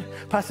win,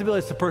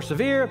 possibilities to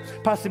persevere,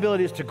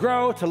 possibilities to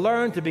grow, to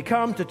learn, to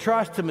become, to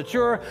trust, to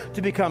mature,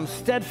 to become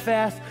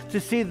steadfast, to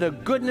see the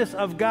goodness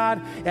of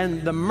God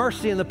and the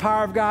mercy and the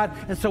power of God.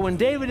 And so when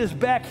David is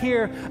back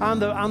here on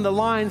the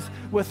lines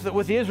with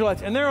the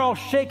Israelites, and they're all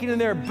shaking in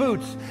their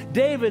boots,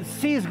 David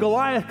sees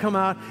Goliath come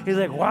out. He's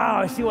like, wow,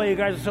 I see why you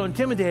guys are so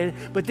intimidated.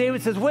 But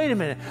David says, wait a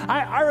minute.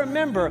 I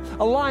remember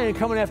a lion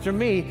coming after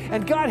me,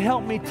 and God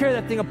helped me tear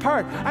that thing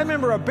apart. I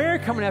remember a bear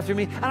coming after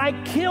me, and I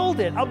killed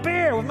it, a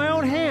bear, with my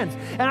own hands.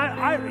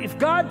 And if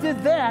God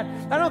did that,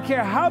 I don't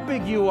care how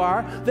big you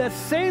are, that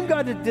same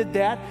God that did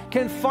that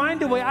can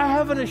find a way. I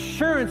have an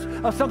assurance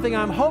of something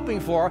I'm hoping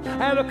for.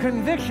 I have a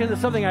conviction of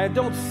something I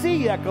don't see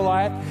yet,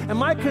 Goliath. And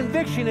my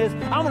conviction is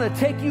I'm going to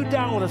take you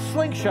down with a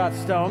slingshot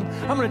stone.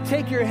 I'm going to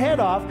take your head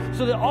off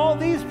so that all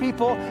these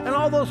people and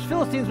all those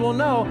Philistines will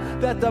know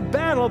that the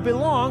battle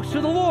belongs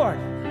to the Lord.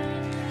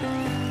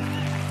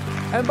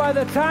 And by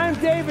the time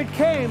David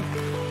came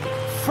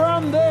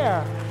from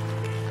there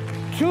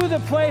to the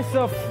place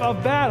of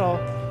battle,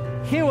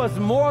 he was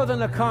more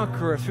than a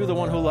conqueror through the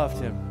one who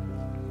loved him.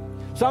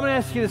 So I'm going to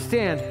ask you to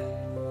stand.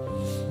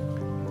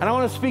 And I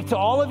want to speak to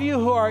all of you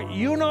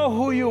you know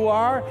who you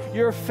are.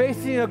 You're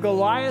facing a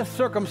Goliath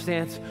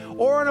circumstance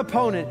or an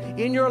opponent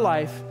in your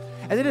life.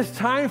 And it is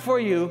time for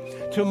you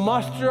to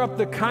muster up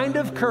the kind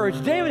of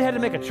courage. David had to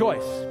make a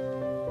choice.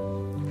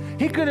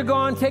 He could have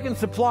gone, taken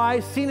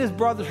supplies, seen his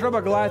brother throw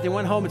by Goliath, and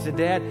went home and said,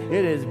 Dad,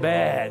 it is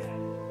bad.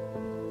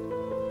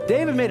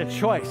 David made a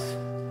choice.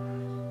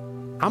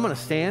 I'm going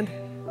to stand.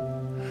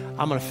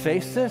 I'm going to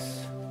face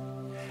this.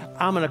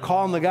 I'm going to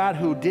call on the God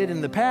who did in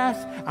the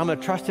past. I'm going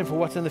to trust him for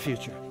what's in the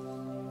future.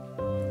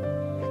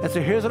 And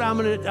so here's what I'm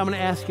going to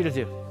ask you to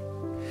do.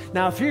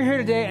 Now, if you're here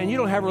today and you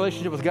don't have a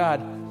relationship with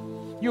God,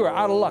 you are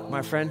out of luck,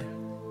 my friend,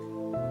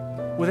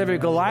 with every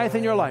Goliath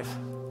in your life,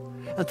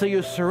 until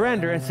you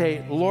surrender and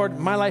say, Lord,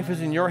 my life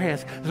is in your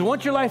hands. Because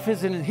once your life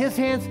is in his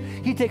hands,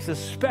 he takes a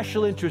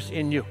special interest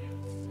in you.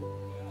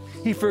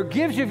 He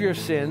forgives you of your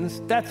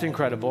sins. That's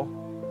incredible.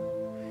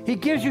 He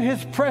gives you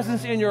his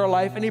presence in your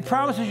life, and he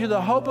promises you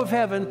the hope of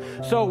heaven.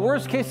 So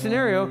worst case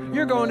scenario,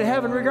 you're going to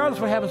heaven regardless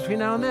of what happens between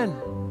now and then.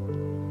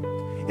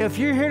 If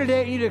you're here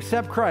today and you need to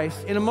accept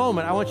Christ, in a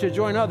moment, I want you to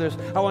join others.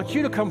 I want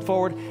you to come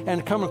forward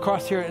and come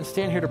across here and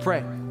stand here to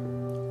pray.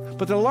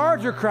 But the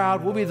larger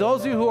crowd will be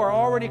those of you who are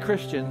already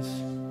Christians.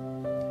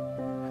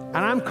 And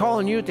I'm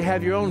calling you to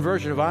have your own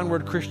version of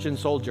Onward Christian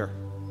Soldier.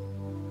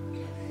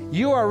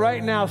 You are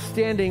right now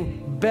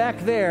standing back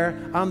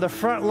there on the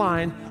front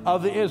line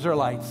of the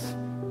Israelites.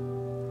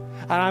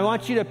 And I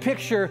want you to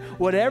picture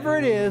whatever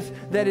it is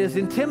that is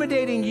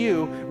intimidating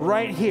you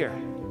right here.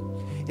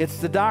 It's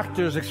the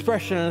doctor's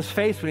expression on his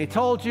face when he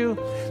told you.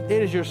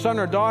 It is your son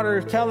or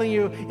daughter telling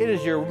you. It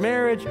is your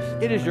marriage.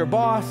 It is your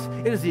boss.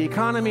 It is the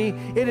economy.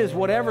 It is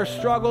whatever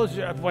struggles,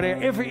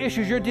 whatever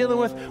issues you're dealing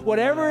with.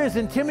 Whatever is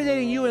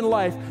intimidating you in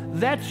life,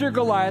 that's your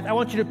Goliath. I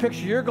want you to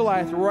picture your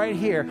Goliath right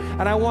here.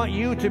 And I want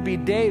you to be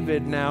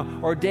David now,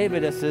 or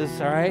Davidesses,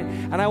 all right?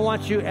 And I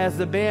want you, as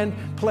the band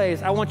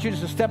plays, I want you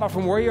just to step out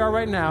from where you are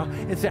right now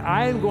and say,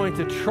 I am going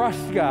to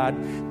trust God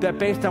that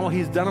based on what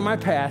he's done in my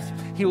past,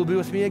 he will be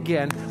with me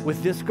again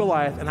with this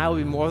Goliath, and I will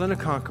be more than a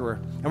conqueror.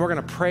 And we're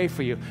going to pray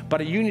for you.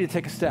 But you need to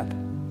take a step.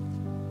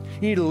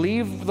 You need to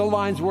leave the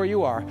lines where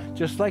you are,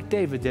 just like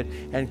David did,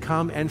 and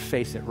come and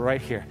face it right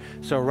here.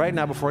 So right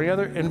now, before any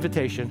other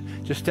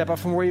invitation, just step up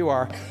from where you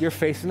are. You're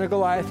facing a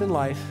Goliath in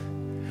life.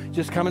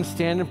 Just come and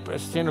stand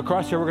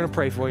across here. We're going to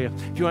pray for you.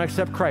 If you want to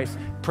accept Christ,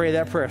 pray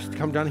that prayer.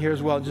 Come down here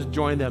as well. Just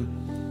join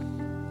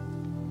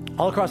them.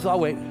 All across, I'll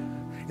wait.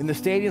 In the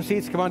stadium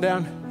seats, come on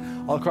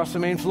down. All across the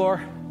main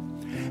floor.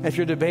 If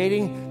you're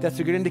debating, that's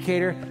a good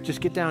indicator.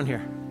 Just get down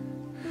here.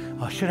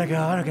 Oh, should I go?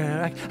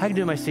 I can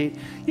do my seat.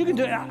 You can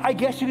do it. I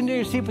guess you can do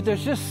your seat, but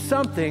there's just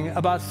something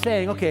about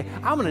saying, okay,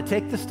 I'm going to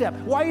take the step.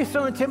 Why are you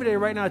so intimidated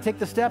right now to take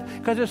the step?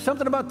 Because there's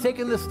something about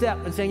taking the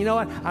step and saying, you know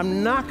what?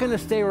 I'm not going to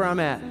stay where I'm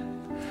at.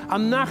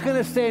 I'm not going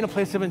to stay in a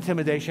place of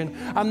intimidation.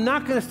 I'm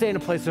not going to stay in a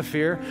place of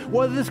fear.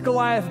 Whether this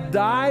Goliath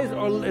dies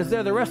or is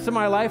there the rest of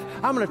my life,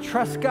 I'm going to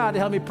trust God to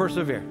help me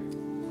persevere.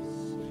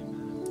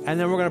 And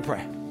then we're going to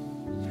pray.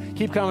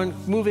 Keep coming.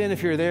 Move in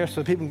if you're there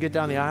so people can get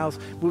down the aisles.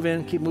 Move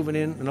in. Keep moving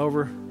in and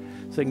over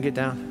so they can get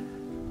down.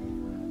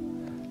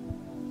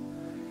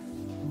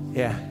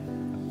 Yeah.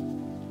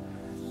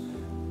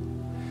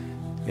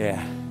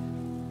 Yeah.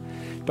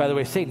 By the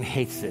way, Satan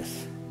hates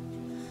this.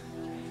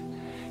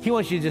 He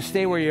wants you to just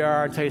stay where you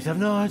are and tell yourself,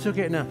 no, it's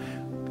okay. No.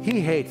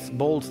 He hates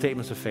bold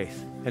statements of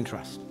faith and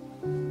trust.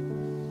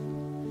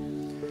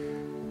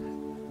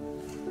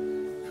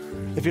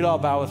 If you'd all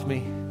bow with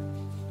me.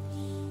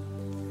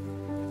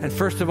 And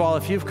first of all,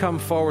 if you've come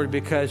forward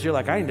because you're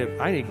like, I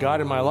need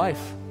God in my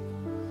life.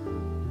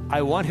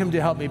 I want him to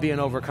help me be an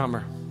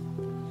overcomer.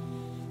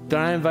 Then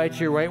I invite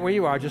you right where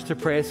you are just to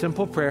pray a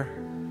simple prayer.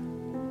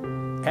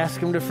 Ask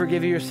him to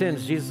forgive you your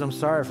sins. Jesus, I'm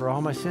sorry for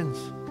all my sins.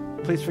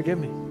 Please forgive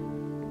me.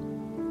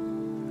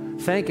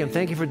 Thank him.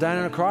 Thank you for dying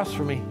on a cross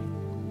for me.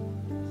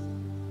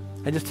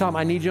 And just tell him,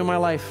 I need you in my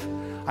life.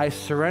 I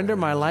surrender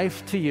my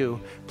life to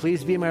you.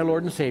 Please be my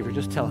Lord and Savior.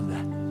 Just tell him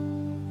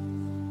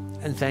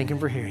that. And thank him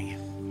for hearing you.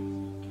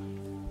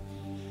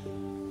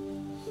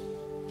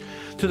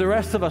 To the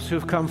rest of us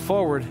who've come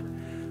forward,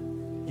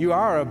 you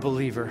are a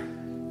believer.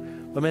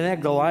 But man,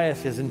 that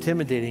Goliath is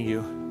intimidating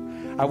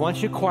you. I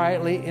want you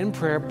quietly in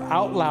prayer,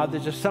 out loud.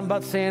 There's just something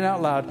about saying it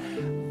out loud,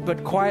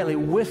 but quietly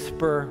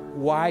whisper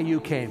why you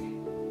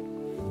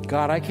came.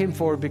 God, I came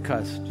forward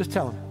because. Just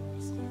tell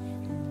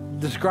him.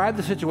 Describe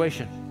the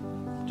situation.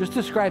 Just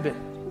describe it.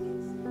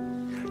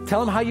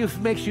 Tell him how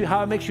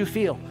it makes you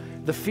feel.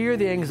 The fear,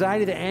 the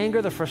anxiety, the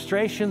anger, the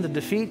frustration, the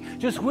defeat.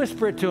 Just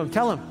whisper it to him.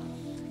 Tell him.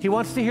 He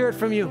wants to hear it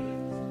from you.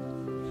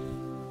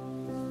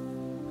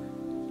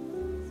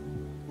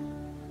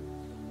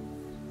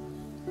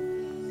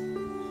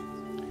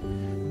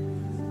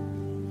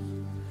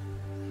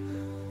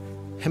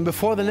 And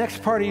before the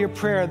next part of your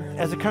prayer,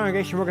 as a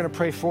congregation, we're going to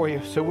pray for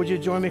you. So would you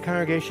join me,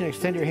 congregation?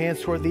 Extend your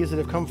hands toward these that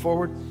have come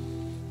forward.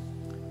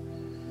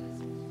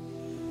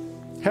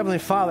 Heavenly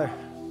Father,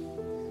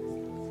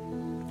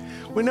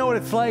 we know what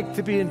it's like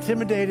to be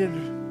intimidated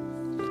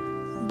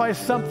by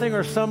something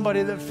or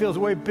somebody that feels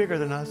way bigger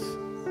than us.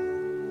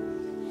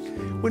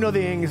 We know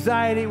the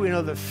anxiety, we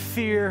know the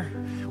fear,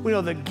 we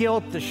know the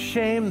guilt, the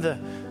shame, the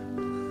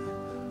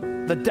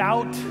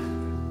doubt,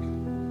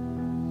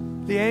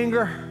 the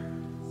anger.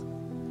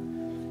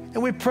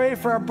 And we pray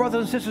for our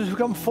brothers and sisters who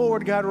come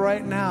forward, God,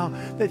 right now,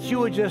 that you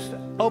would just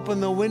open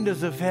the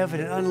windows of heaven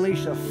and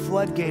unleash a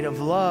floodgate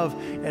of love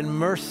and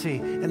mercy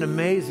and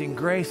amazing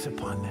grace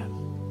upon them.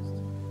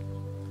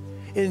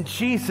 In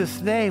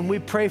Jesus' name, we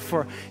pray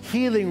for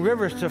healing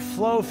rivers to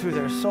flow through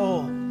their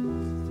soul.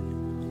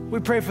 We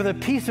pray for the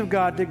peace of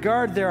God to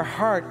guard their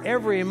heart,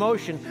 every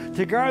emotion,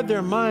 to guard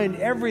their mind,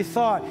 every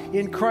thought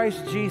in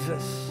Christ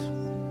Jesus.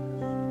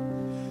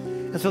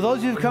 And so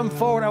those who've come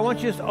forward, I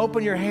want you to just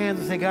open your hands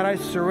and say, God, I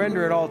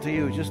surrender it all to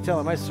you. Just tell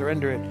him, I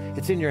surrender it.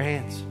 It's in your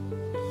hands.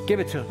 Give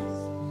it to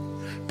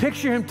him.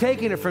 Picture him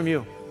taking it from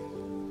you.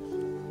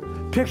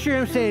 Picture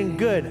him saying,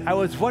 good. I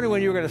was wondering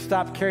when you were going to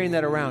stop carrying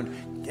that around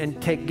and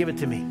give it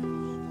to me.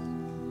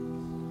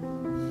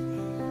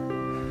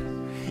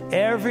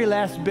 Every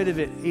last bit of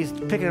it, he's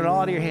picking it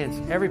all out of your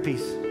hands. Every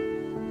piece.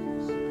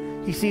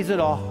 He sees it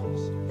all.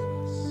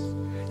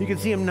 You can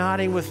see him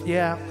nodding with,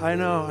 yeah, I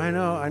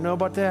know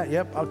about that.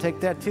 Yep, I'll take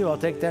that too.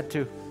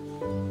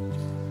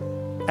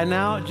 And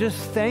now just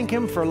thank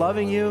him for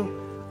loving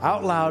you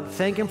out loud.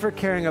 Thank him for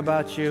caring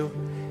about you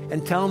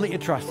and tell him that you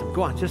trust him.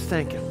 Go on, just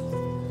thank him.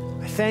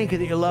 I thank you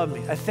that you love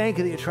me. I thank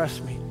you that you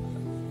trust me.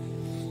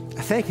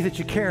 I thank you that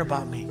you care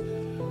about me.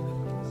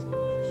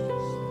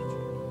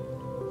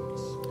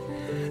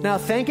 Now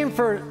think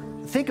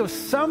of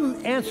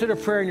some answer to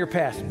prayer in your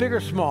past, big or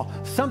small.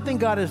 Something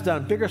God has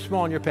done, big or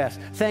small in your past.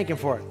 Thank him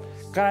for it.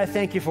 God, I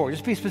thank you for it.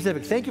 Just be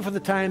specific. Thank you for the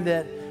time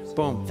that,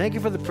 boom. Thank you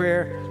for the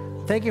prayer.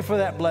 Thank you for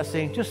that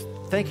blessing. Just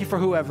thank you for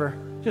whoever.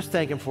 Just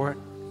thank him for it.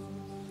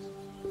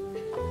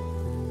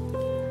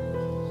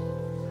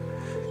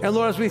 And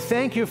Lord, as we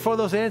thank you for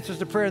those answers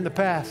to prayer in the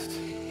past,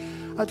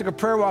 I took a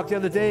prayer walk the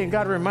other day, and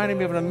God reminded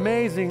me of an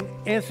amazing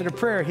answer to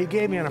prayer he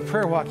gave me on a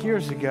prayer walk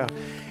years ago.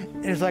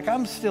 And it's like,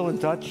 I'm still in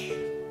touch.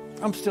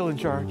 I'm still in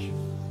charge.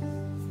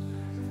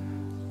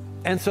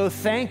 And so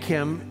thank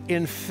him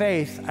in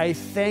faith. I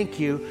thank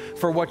you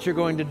for what you're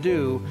going to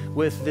do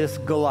with this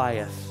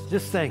Goliath.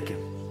 Just thank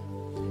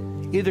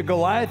him. Either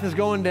Goliath is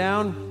going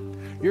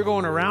down, you're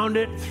going around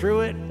it,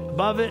 through it,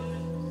 above it,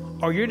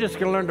 or you're just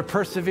going to learn to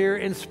persevere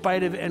in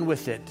spite of it and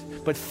with it.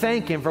 But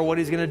thank him for what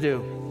he's going to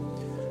do.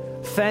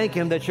 Thank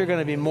him that you're going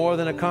to be more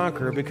than a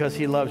conqueror because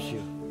he loves you.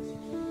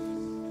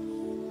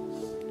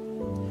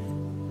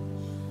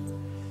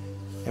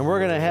 And we're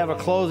going to have a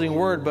closing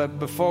word, but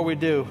before we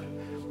do,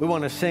 we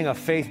want to sing a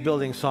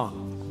faith-building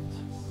song.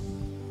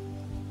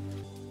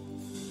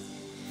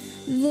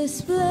 The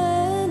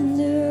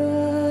splendor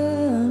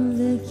of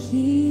the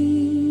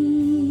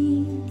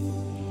King,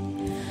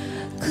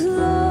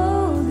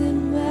 clothed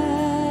in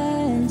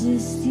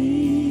majesty,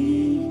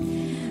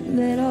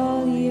 let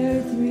all the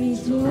earth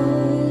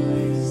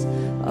rejoice,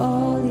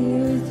 all the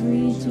earth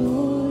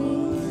rejoice.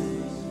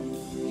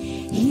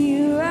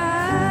 He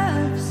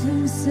wraps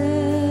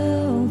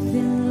himself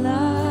in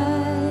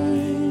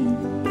light,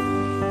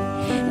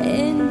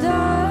 and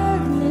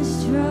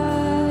darkness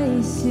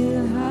tries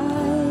to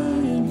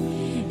hide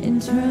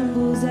and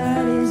trembles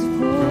at his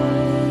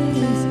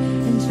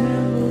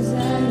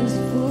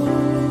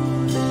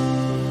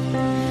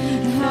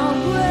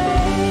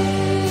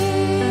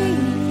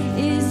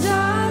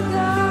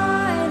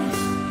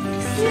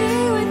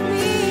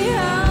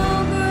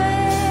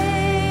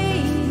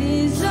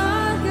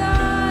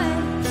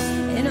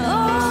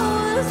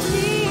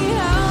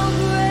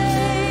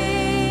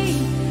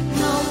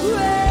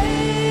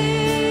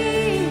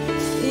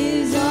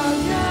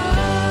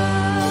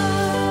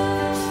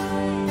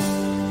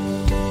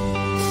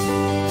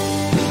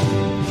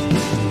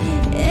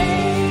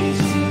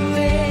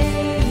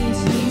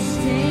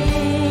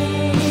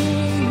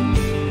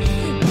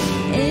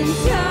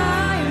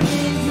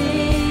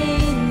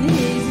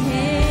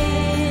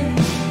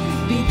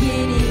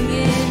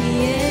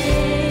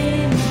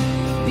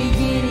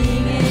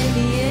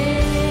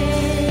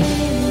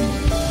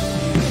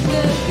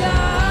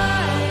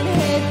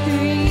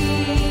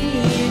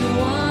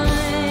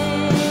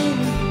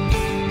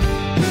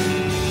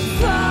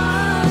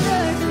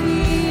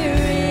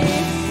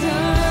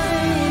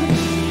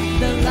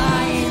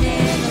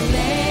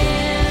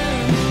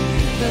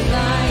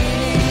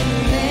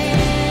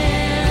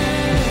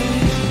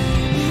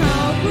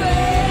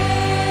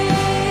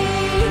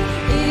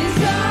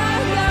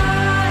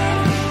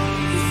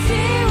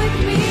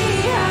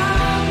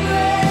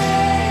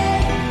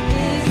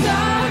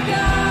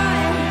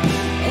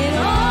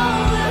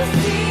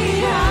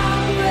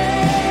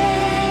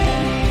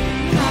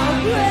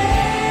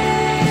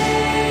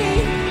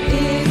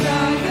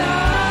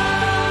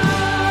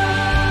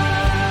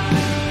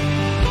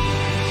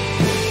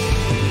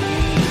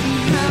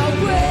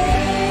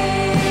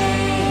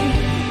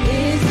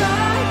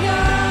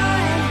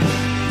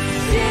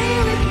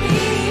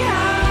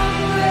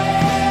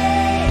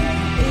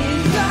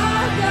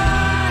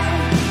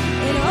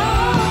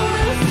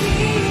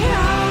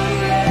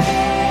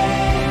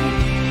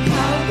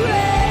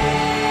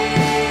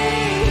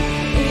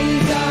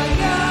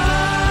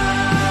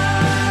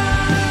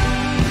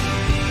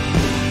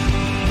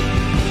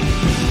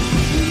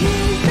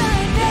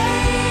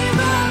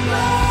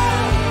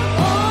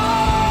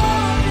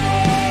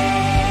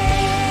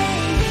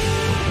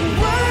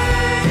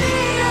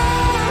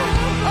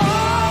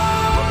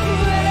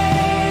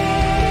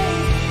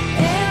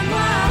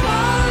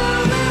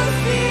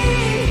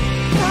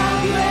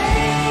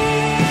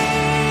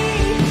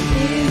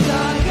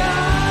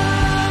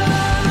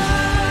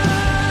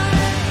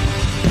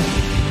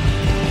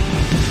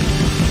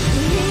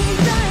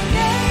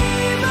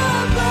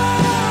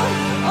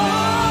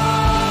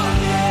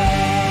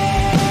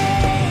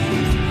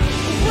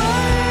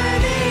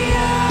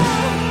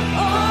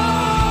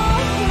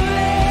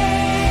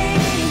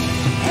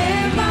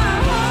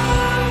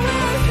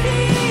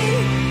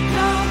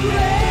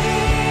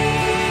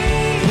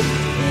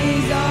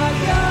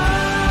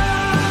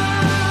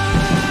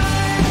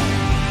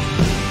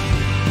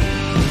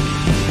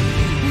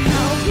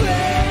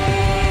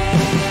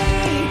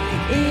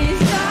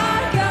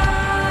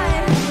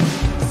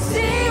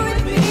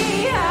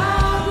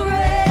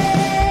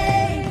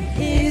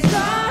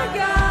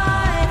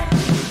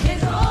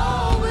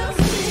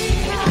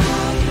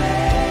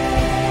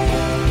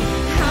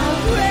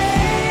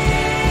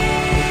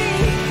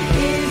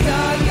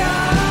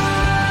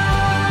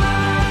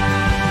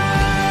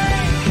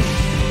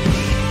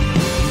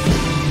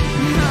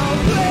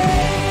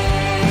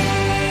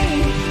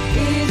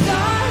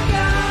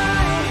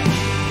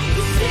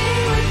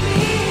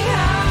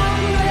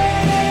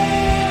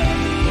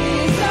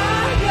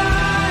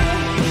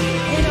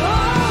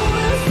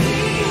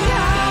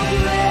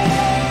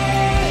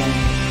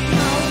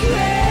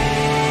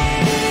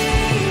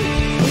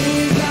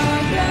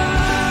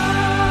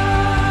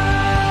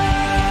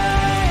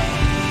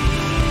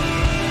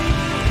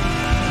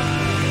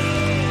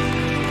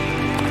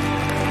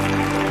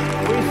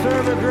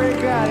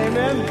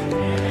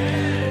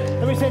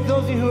me say to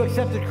those of you who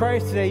accepted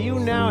Christ today, you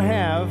now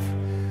have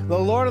the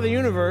Lord of the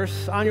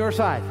universe on your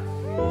side.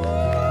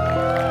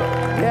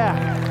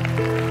 Yeah.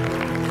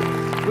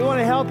 We want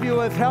to help you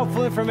with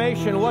helpful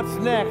information. What's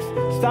next?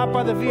 Stop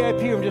by the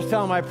VIP room. Just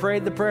tell them I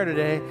prayed the prayer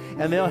today,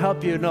 and they'll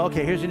help you know,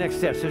 okay, here's your next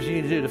steps. Here's what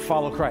you need to do to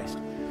follow Christ.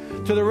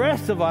 To the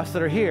rest of us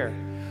that are here,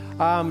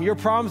 your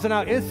problems are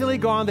now instantly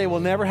gone. They will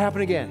never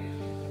happen again.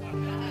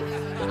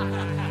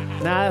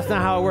 Nah, that's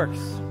not how it works.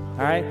 All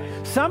right?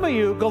 Some of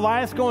you,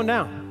 Goliath's going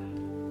down.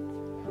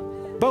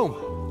 Boom.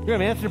 You're going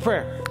to be answered in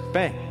prayer.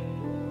 Bang.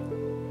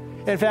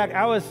 In fact,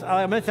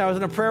 I mentioned I was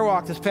in a prayer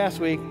walk this past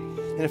week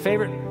in a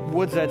favorite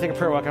woods that I take a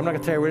prayer walk. I'm not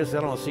going to tell you where it is. I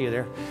don't want to see you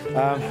there.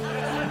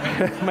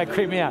 It might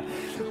creep me out.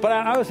 But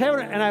I was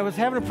having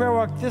a prayer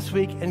walk this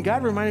week, and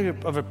God reminded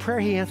me of a prayer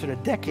he answered a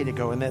decade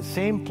ago in that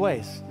same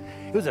place.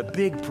 It was a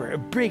big prayer, a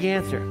big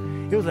answer.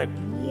 It was like,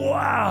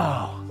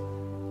 wow.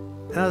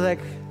 And I was like,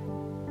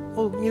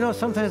 well,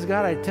 sometimes,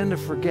 God, I tend to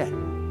forget.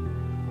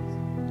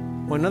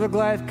 When another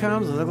Goliath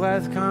comes,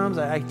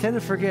 I tend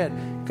to forget.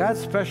 God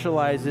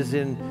specializes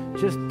in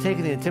just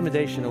taking the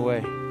intimidation away.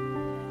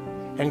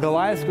 And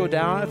Goliaths go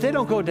down. If they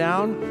don't go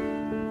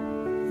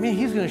down,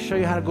 he's going to show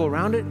you how to go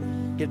around it,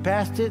 get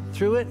past it,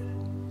 through it.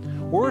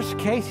 Worst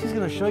case, he's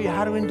going to show you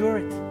how to endure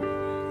it.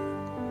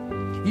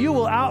 You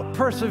will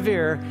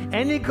out-persevere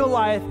any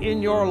Goliath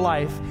in your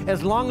life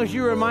as long as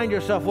you remind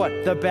yourself what?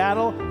 The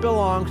battle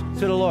belongs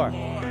to the Lord.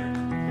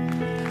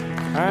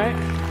 All right?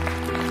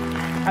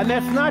 And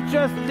that's not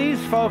just these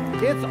folks.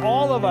 It's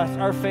all of us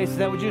are facing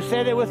that. Would you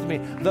say that with me?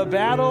 The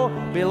battle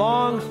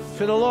belongs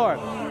to the Lord.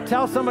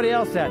 Tell somebody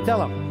else that. Tell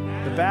them.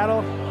 The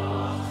battle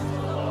belongs to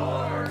the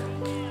Lord.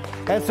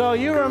 And so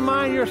you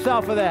remind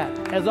yourself of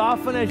that as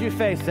often as you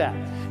face that.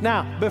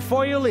 Now,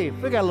 before you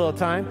leave, we got a little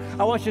time.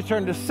 I want you to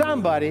turn to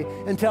somebody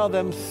and tell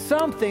them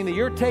something that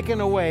you're taking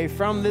away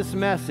from this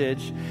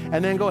message,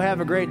 and then go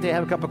have a great day,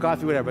 have a cup of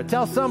coffee, whatever. But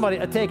tell somebody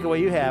a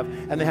takeaway you have,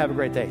 and then have a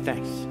great day.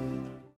 Thanks.